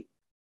generally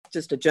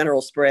just a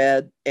general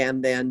spread,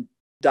 and then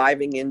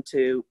diving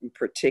into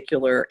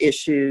particular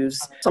issues.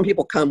 Some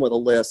people come with a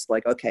list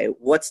like, okay,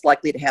 what's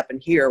likely to happen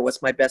here?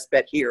 What's my best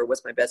bet here?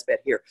 What's my best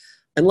bet here?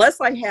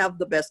 Unless I have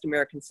the Best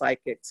American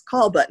Psychics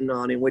call button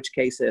on, in which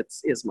case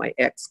is my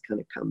ex going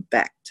to come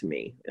back to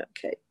me?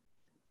 Okay.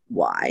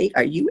 Why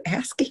are you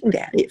asking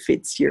that if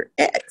it's your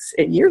ex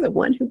and you're the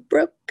one who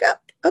broke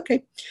up?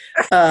 Okay.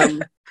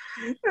 You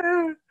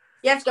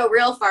have to go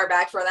real far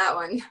back for that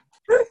one.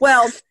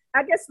 Well,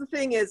 I guess the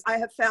thing is, I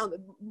have found that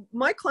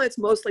my clients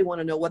mostly want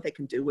to know what they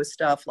can do with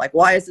stuff. Like,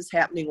 why is this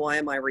happening? Why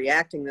am I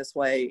reacting this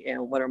way?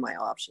 And what are my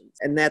options?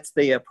 And that's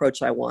the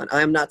approach I want.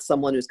 I'm not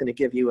someone who's going to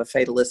give you a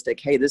fatalistic,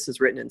 hey, this is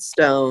written in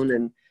stone.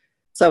 And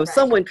so if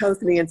someone comes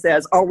to me and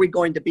says, are we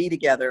going to be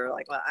together?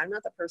 Like, well, I'm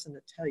not the person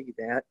to tell you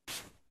that.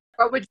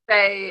 What would you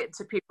say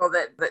to people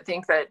that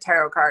think that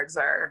tarot cards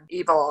are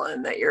evil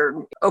and that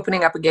you're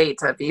opening up a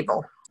gate of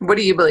evil? What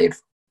do you believe?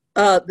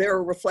 They're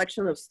a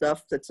reflection of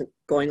stuff that's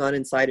going on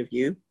inside of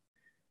you.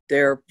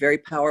 They're very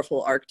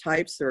powerful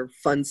archetypes. They're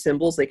fun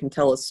symbols. They can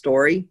tell a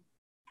story.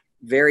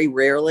 Very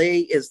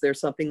rarely is there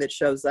something that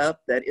shows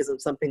up that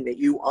isn't something that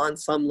you on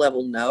some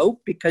level know,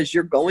 because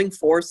you're going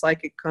for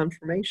psychic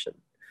confirmation,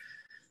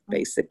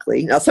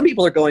 basically. Now, some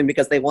people are going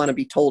because they want to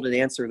be told an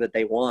answer that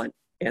they want,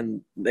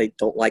 and they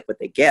don't like what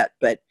they get,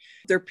 but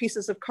they're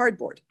pieces of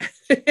cardboard.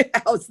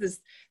 How is this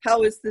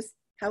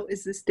How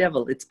is this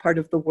devil? It's part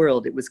of the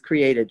world. It was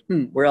created.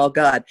 We're all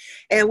God.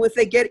 And if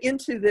they get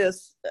into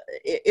this,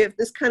 if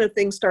this kind of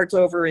thing starts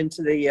over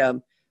into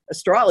the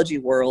astrology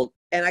world,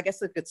 and I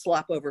guess it could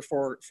slop over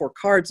for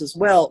cards as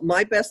well.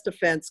 My best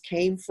defense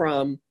came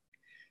from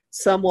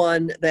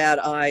someone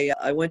that I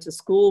went to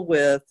school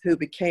with who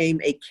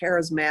became a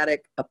charismatic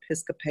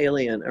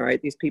Episcopalian. All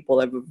right. These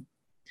people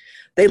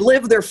they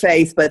live their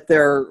faith, but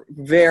they're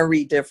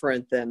very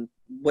different than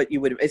what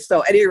you would.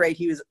 So at any rate,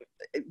 he was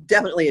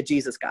definitely a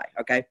Jesus guy.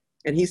 Okay.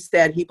 And he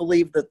said he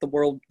believed that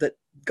that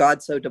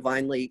God so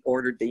divinely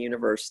ordered the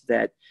universe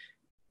that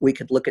we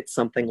could look at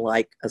something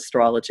like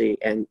astrology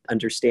and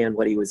understand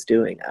what he was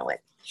doing. I went,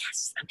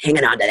 yes, I'm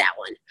hanging on to that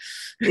one.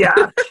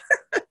 Yeah.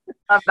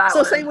 Love that So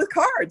one. same with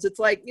cards. It's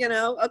like,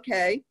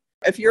 okay,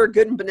 if you're a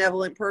good and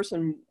benevolent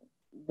person,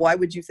 why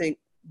would you think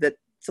that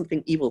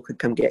something evil could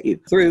come get you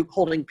through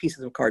holding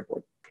pieces of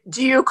cardboard?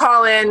 Do you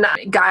call in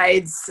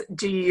guides?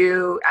 Do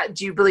you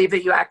believe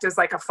that you act as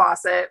like a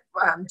faucet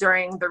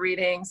during the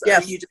readings?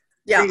 Yes.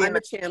 Yeah, reading I'm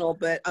a channel,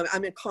 but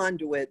I'm a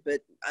conduit, but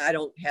I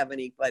don't have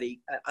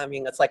anybody. I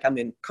mean, it's like I'm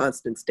in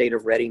constant state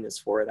of readiness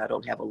for it. I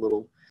don't have a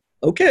little,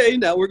 okay,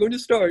 now we're going to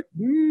start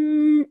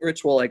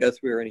ritual I go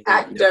through or anything.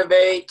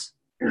 Activate.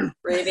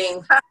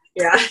 Reading.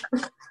 Yeah.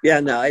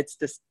 Yeah, no, it's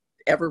just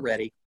ever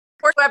ready.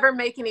 Or ever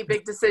make any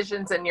big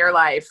decisions in your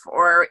life,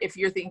 or if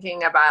you're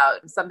thinking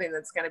about something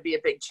that's going to be a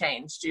big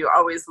change, do you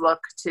always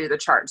look to the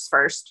charts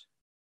first?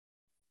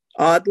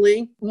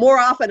 Oddly, more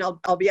often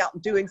I'll be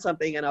out doing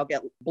something and I'll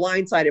get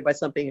blindsided by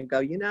something and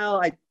go,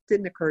 it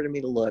didn't occur to me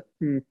to look.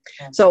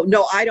 So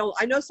no, I don't.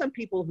 I know some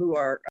people who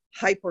are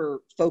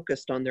hyper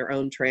focused on their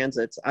own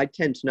transits. I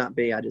tend to not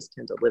be. I just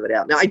tend to live it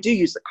out. Now I do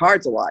use the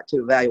cards a lot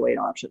to evaluate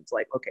options.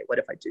 Like, okay, what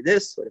if I do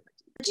this? What if I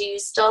do that? Do you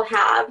still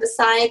have a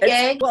side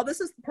gig? Well, this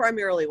is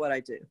primarily what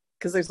I do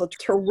because there's a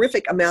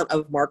terrific amount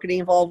of marketing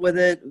involved with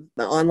it,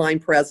 the online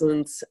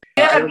presence.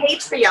 You have a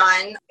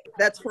Patreon.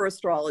 That's for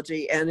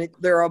astrology, and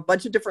there are a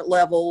bunch of different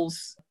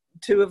levels.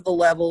 2 of the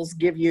levels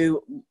give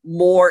you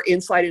more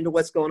insight into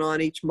what's going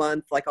on each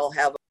month. Like I'll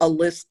have a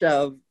list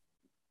of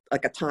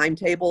like a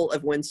timetable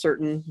of when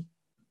certain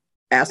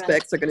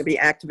aspects are going to be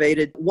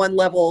activated. One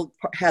level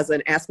has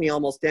an Ask Me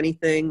Almost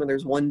Anything, when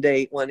there's one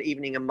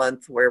evening a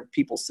month where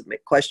people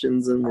submit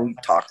questions and we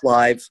talk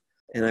live,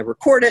 and I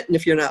record it. And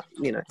if you're not,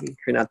 if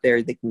you're not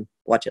there, they can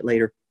watch it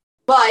later.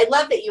 Well, I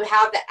love that you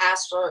have the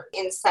Astro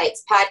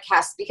Insights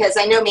podcast, because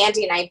I know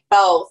Mandy and I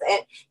both,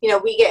 and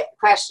we get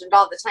questioned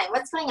all the time,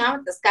 what's going on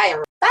with this guy?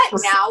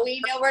 But now we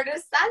know where to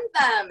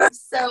send them.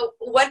 So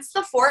what's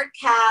the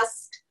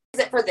forecast? Is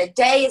it for the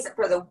day? Is it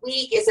for the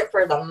week? Is it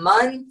for the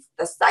month,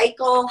 the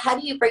cycle? How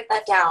do you break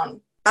that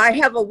down? I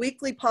have a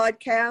weekly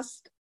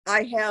podcast.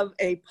 I have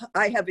a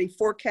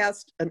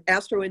forecast, an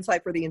Astro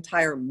Insight for the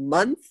entire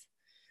month,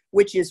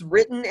 which is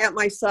written at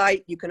my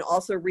site. You can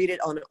also read it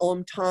on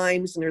Om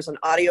Times, and there's an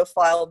audio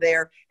file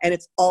there. And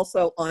it's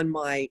also on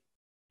my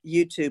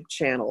YouTube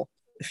channel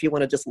if you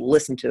want to just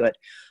listen to it.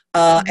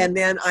 And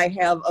then I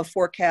have a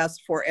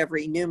forecast for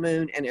every new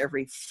moon and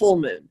every full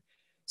moon.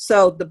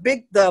 So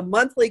the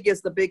monthly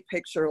gives the big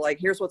picture, like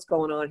here's what's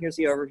going on, here's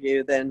the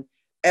overview. Then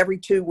every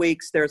 2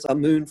 weeks there's a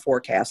moon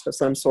forecast of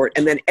some sort,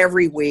 and then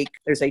every week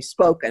there's a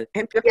spoken.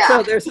 And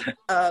so there's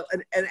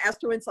an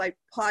Astro Insight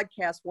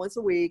podcast once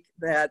a week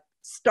that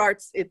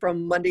starts it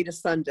from Monday to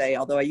Sunday,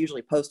 although I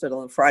usually post it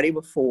on Friday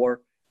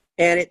before,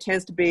 and it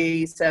tends to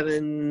be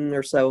 7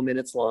 or so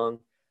minutes long,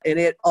 and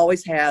it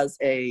always has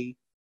a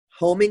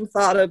homing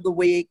thought of the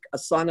week, a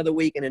song of the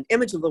week, and an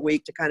image of the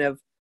week to kind of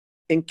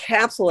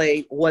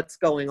encapsulate what's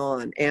going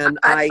on. And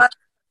I love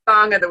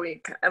song of the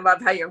week. I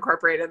love how you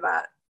incorporated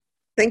that.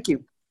 Thank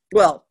you.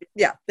 Well,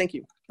 yeah, thank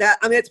you.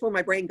 It's where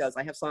my brain goes.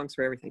 I have songs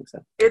for everything.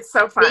 So it's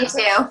so fun. Me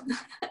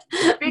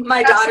too.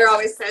 My daughter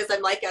always says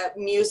I'm like a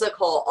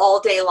musical all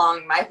day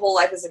long. My whole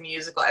life is a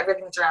musical.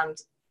 Everything's around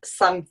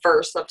some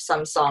verse of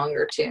some song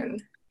or tune.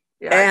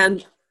 Yeah.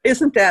 And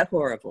isn't that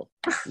horrible?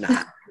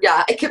 Nah.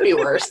 Yeah, it could be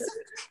worse.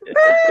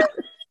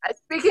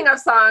 Speaking of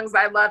songs,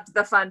 I loved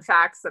the fun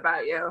facts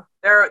about you.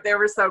 They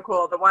were so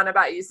cool. The one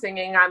about you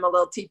singing "I'm a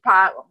Little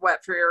Teapot,"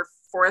 for your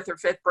 4th or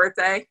 5th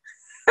birthday?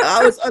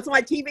 It's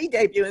my TV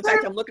debut. In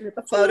fact, I'm looking at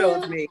the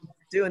photo of me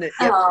doing it.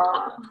 Yep.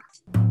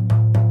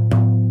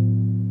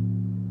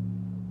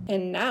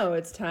 And now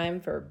it's time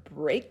for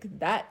Break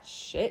That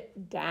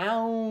Shit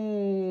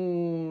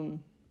Down.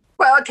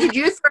 Well, could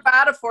you throw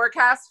out a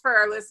forecast for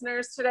our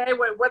listeners today?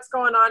 What's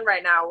going on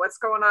right now? What's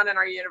going on in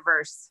our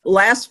universe?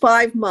 Last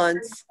 5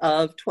 months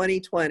of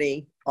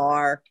 2020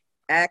 are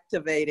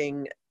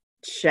activating,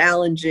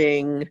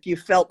 challenging. If you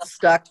felt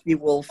stuck, you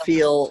will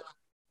feel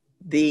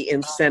the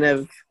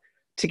incentive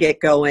to get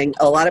going.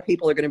 A lot of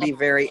people are going to be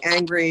very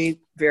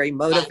angry, very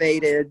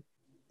motivated.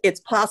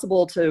 It's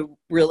possible to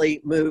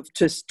really move,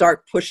 to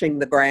start pushing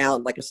the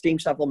ground like a steam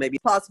shovel. Maybe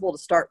possible to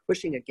start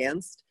pushing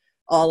against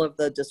all of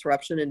the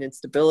disruption and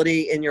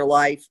instability in your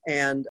life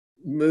and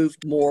move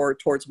more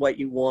towards what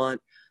you want.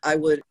 I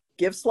would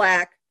give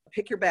slack,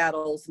 pick your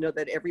battles, know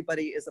that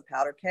everybody is a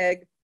powder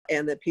keg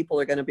and that people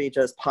are going to be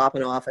just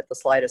popping off at the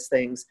slightest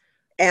things.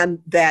 And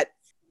that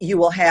you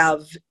will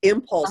have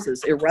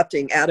impulses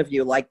erupting out of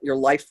you, like your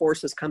life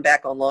forces come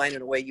back online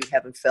in a way you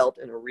haven't felt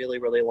in a really,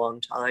 really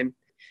long time.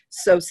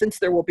 So since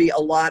there will be a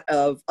lot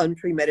of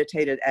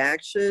unpremeditated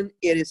action,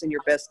 it is in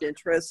your best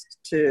interest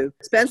to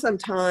spend some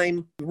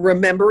time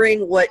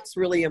remembering what's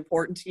really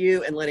important to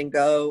you and letting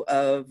go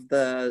of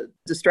the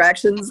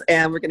distractions.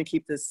 And we're going to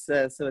keep this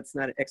so it's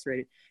not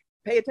X-rated.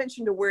 Pay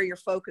attention to where you're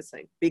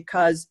focusing,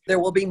 because there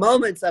will be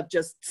moments of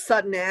just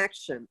sudden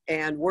action,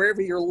 and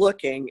wherever you're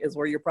looking is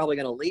where you're probably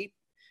going to leap.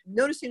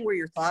 Noticing where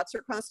your thoughts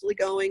are constantly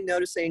going,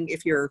 noticing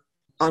if you're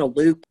on a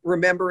loop,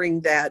 remembering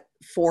that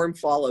form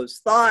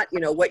follows thought. You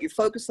know, what you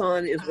focus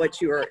on is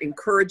what you are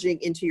encouraging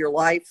into your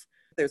life.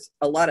 There's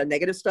a lot of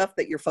negative stuff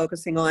that you're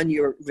focusing on.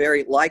 You're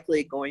very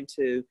likely going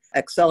to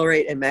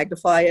accelerate and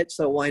magnify it.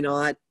 So why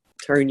not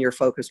turn your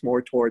focus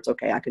more towards,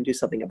 okay, I can do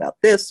something about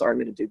this, or I'm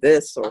going to do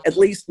this, or at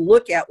least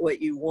look at what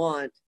you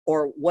want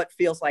or what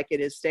feels like it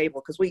is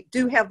stable. Because we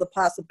do have the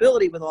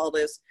possibility with all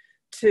this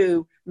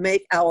to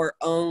make our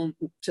own,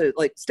 to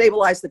like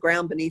stabilize the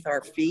ground beneath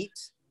our feet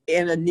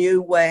in a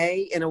new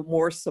way, in a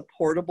more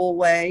supportable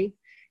way.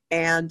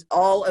 And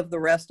all of the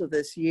rest of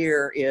this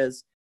year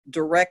is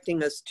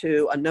directing us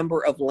to a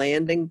number of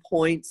landing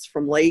points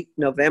from late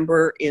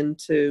November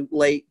into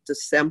late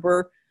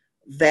December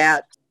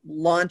that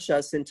launch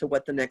us into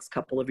what the next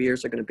couple of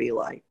years are going to be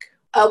like.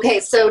 Okay,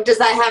 so does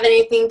that have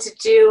anything to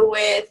do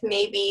with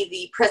maybe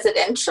the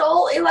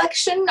presidential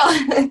election?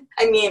 I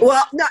mean,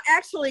 well, no,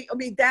 actually, I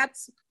mean,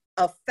 that's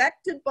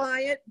affected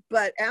by it,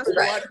 but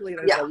astrologically,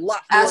 there's a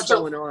lot more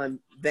going on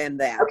than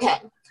that.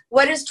 Okay.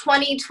 What does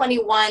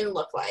 2021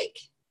 look like?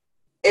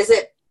 Is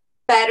it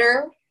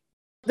better?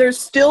 There's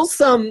still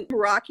some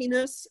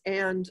rockiness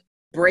and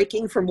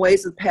breaking from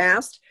ways of the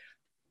past.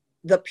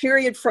 The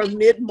period from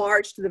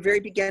mid-March to the very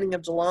beginning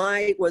of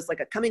July was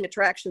like a coming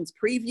attractions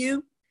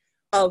preview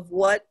of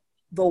what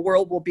the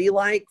world will be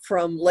like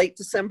from late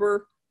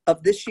December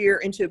of this year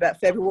into about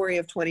February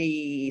of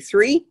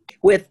 23,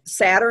 with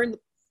Saturn,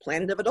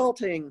 planet of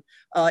adulting,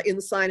 in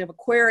the sign of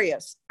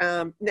Aquarius.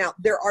 Now,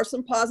 there are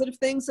some positive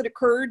things that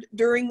occurred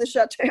during the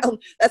shutdown.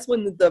 That's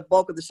when the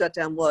bulk of the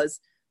shutdown was.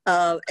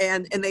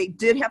 And they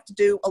did have to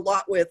do a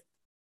lot with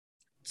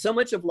so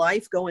much of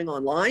life going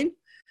online,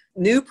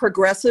 new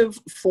progressive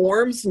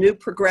forms, new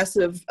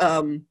progressive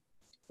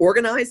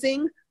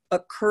organizing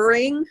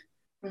occurring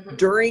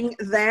during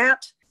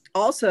that.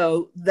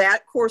 Also,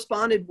 that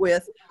corresponded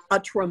with a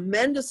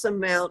tremendous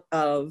amount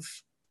of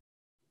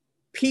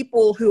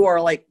people who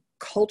are like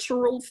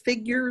cultural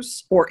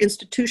figures or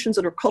institutions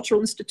that are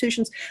cultural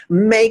institutions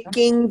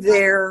making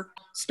their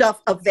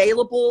stuff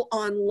available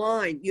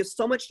online. You have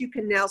so much you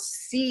can now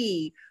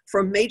see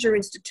from major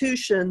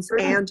institutions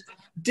and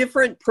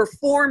different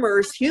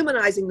performers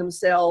humanizing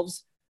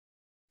themselves,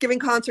 giving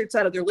concerts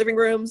out of their living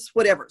rooms,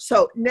 whatever.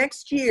 So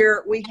next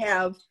year we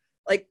have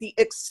like the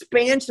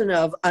expansion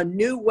of a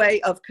new way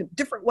of,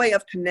 different way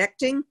of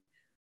connecting,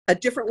 a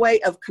different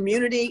way of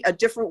community, a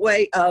different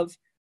way of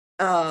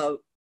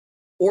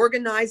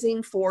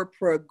organizing for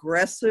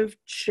progressive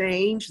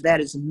change that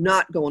is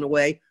not going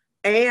away.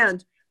 And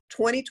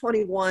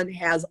 2021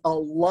 has a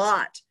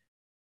lot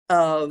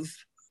of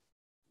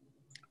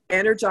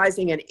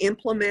energizing and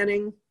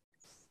implementing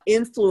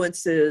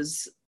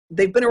influences.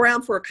 They've been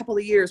around for a couple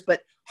of years,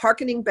 but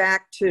hearkening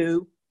back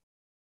to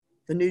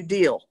the New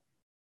Deal.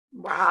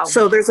 Wow.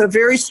 So there's a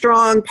very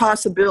strong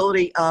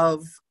possibility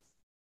of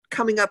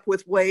coming up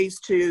with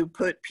ways to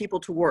put people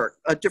to work,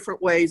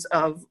 different ways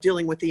of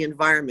dealing with the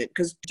environment.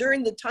 Because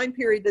during the time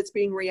period that's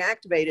being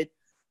reactivated,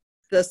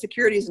 the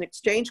Securities and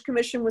Exchange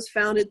Commission was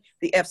founded,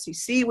 the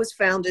FCC was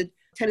founded,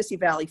 Tennessee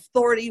Valley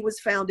Authority was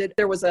founded.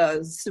 There was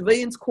a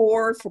civilians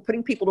corps for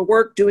putting people to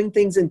work, doing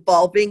things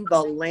involving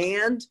the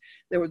land.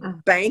 There was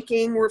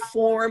banking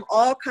reform,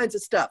 all kinds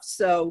of stuff.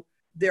 So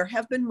there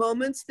have been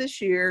moments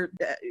this year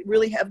that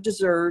really have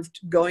deserved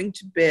going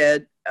to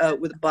bed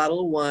with a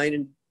bottle of wine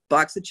and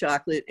box of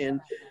chocolate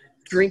and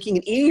drinking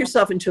and eating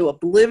yourself into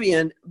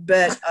oblivion.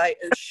 But I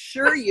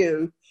assure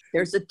you,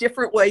 there's a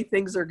different way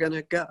things are going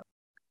to go.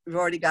 We've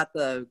already got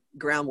the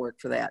groundwork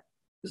for that.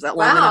 Is that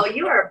long wow, enough?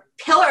 you are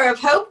a pillar of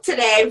hope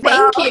today.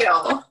 Thank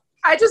you.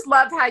 I just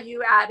love how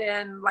you add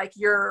in like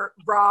your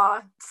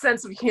raw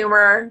sense of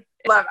humor.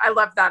 I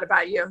love that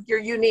about you. You're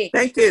unique.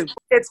 Thank you.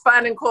 It's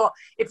fun and cool.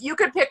 If you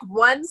could pick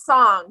one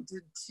song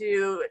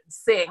to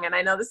sing, and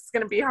I know this is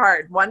going to be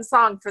hard, one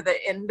song for the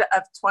end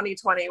of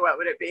 2020, what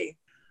would it be?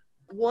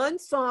 One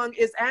song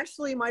is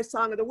actually my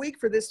song of the week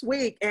for this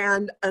week,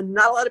 and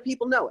not a lot of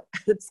people know it.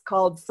 It's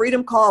called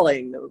Freedom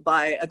Calling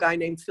by a guy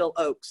named Phil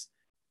Oakes.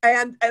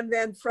 And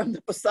then from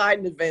the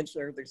Poseidon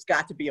Adventure, there's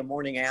got to be a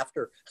Morning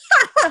After.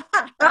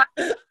 I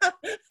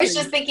was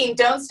just thinking,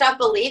 don't stop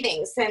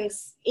believing,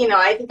 since,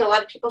 I think a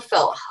lot of people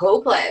feel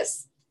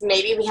hopeless.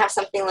 Maybe we have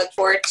something to look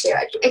forward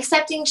to.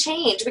 Accepting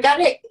change. We got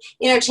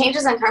to, change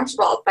is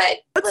uncomfortable, but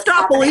let's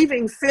stop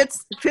believing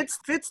fits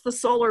the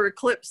solar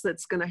eclipse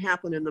that's going to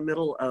happen in the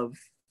middle of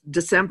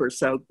December.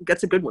 So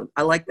that's a good one.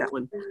 I like that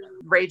one.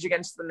 Rage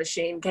Against the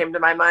Machine came to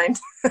my mind.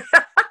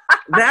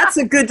 That's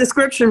a good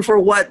description for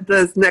what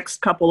the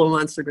next couple of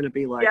months are going to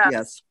be like.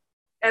 Yes.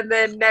 And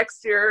then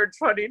next year,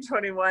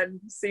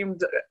 2021,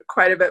 seemed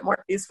quite a bit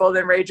more peaceful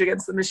than Rage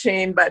Against the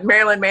Machine, but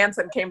Marilyn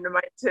Manson came to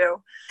mind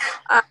too.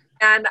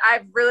 And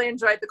I've really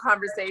enjoyed the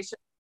conversation.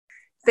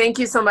 Thank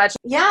you so much.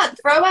 Yeah,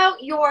 throw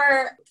out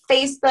your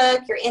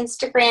Facebook, your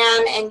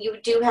Instagram, and you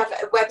do have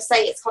a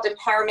website. It's called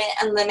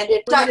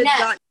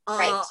empowermentunlimited.net.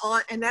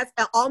 Right. And that's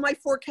all my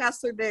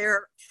forecasts are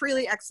there,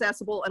 freely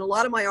accessible, and a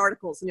lot of my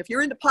articles. And if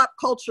you're into pop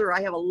culture,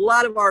 I have a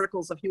lot of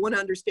articles. If you want to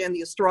understand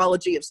the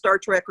astrology of Star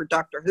Trek or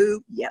Doctor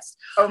Who, yes.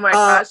 Oh my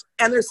gosh.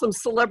 And there's some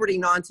celebrity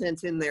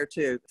nonsense in there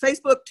too.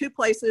 Facebook, 2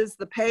 places.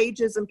 The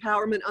page is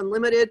Empowerment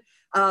Unlimited.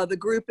 The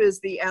group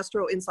is the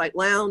Astro Insight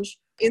Lounge.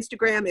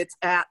 Instagram, it's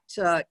at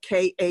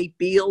K.A.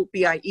 Beal,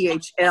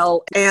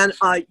 B-I-E-H-L. And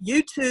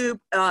YouTube,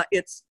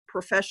 it's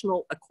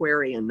Professional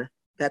Aquarian.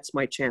 That's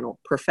my channel,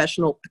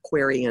 Professional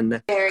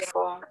Aquarian. Very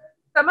cool.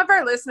 Some of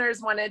our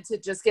listeners wanted to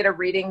just get a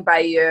reading by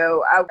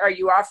you. Are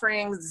you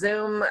offering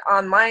Zoom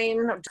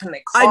online? Can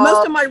they call?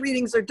 Most of my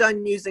readings are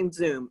done using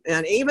Zoom.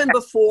 And even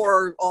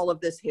before all of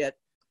this hit,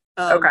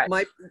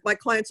 my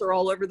clients are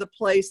all over the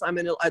place. I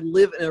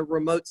live in a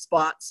remote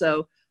spot,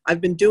 so I've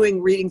been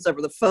doing readings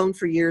over the phone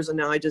for years, and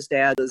now I just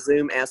add the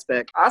Zoom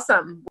aspect.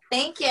 Awesome.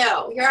 Thank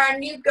you. You're our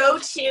new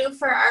go-to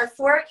for our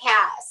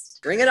forecast.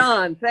 Bring it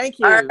on. Thank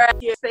you. All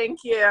right.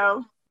 Thank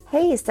you.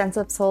 Hey, Sense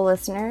of Soul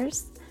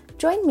listeners.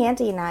 Join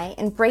Mandy and I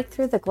and break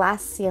through the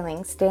glass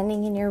ceiling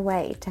standing in your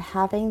way to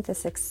having the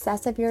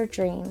success of your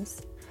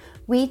dreams.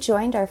 We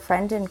joined our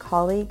friend and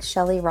colleague,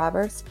 Shelly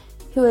Roberts,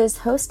 who is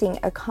hosting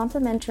a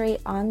complimentary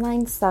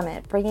online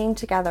summit bringing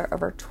together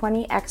over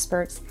 20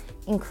 experts,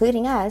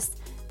 including us,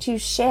 to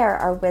share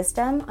our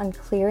wisdom on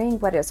clearing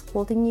what is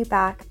holding you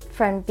back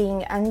from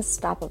being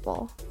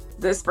unstoppable.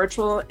 This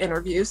virtual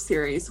interview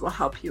series will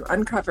help you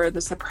uncover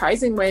the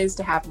surprising ways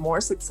to have more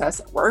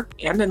success at work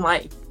and in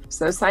life.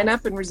 So sign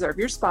up and reserve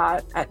your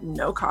spot at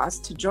no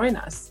cost to join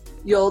us.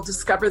 You'll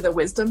discover the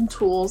wisdom,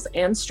 tools,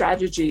 and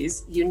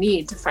strategies you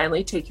need to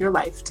finally take your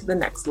life to the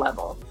next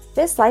level.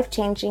 This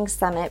life-changing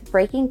summit,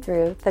 Breaking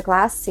Through the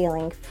Glass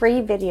Ceiling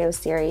free video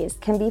series,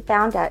 can be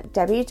found at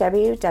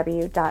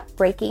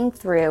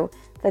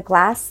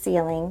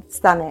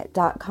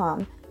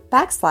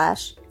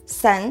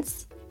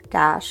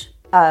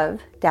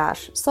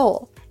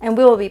www.breakingthroughtheglassceilingsummit.com/sense-of-soul. And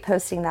we will be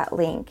posting that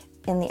link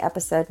in the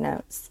episode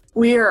notes.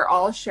 We are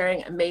all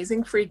sharing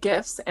amazing free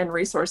gifts and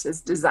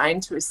resources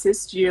designed to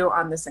assist you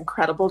on this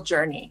incredible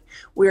journey.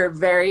 We are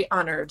very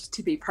honored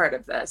to be part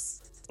of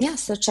this. Yeah,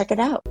 so check it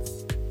out.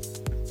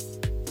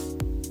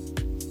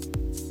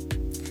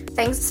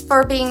 Thanks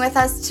for being with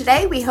us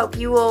today. We hope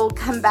you will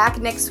come back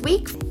next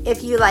week.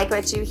 If you like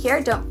what you hear,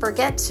 don't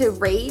forget to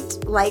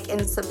rate, like,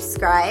 and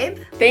subscribe.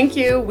 Thank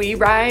you. We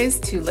rise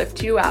to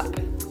lift you up.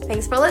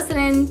 Thanks for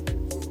listening.